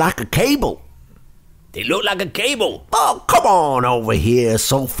look just like a cable. They look like a cable. Oh, come on over here,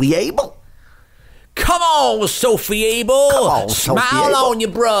 Sophie Abel. Come on, Sophie Abel. Come on, Sophie Smile Abel. on your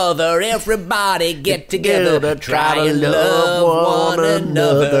brother. Everybody get together. Try to love one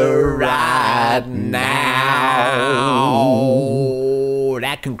another right now.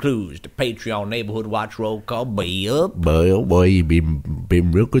 That concludes the Patreon Neighborhood Watch Roll Call. Boy, you've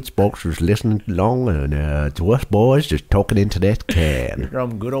been real good spokesers listening along, and to us boys just talking into that can.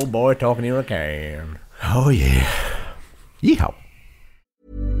 Some good old boy talking in a can. Oh, yeah. Yeehaw.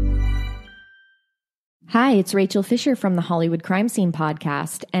 Hi, it's Rachel Fisher from the Hollywood Crime Scene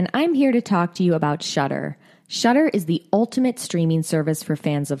podcast, and I'm here to talk to you about Shudder. Shudder is the ultimate streaming service for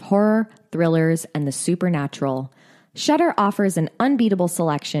fans of horror, thrillers, and the supernatural. Shudder offers an unbeatable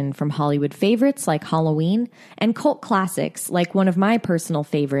selection from Hollywood favorites like Halloween and cult classics like one of my personal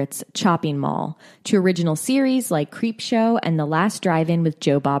favorites, Chopping Mall, to original series like Creepshow and The Last Drive-In with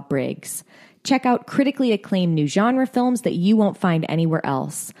Joe Bob Briggs. Check out critically acclaimed new genre films that you won't find anywhere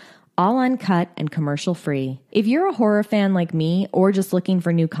else, all uncut and commercial-free. If you're a horror fan like me or just looking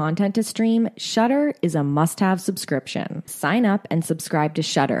for new content to stream, Shudder is a must-have subscription. Sign up and subscribe to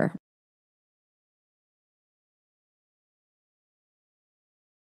Shudder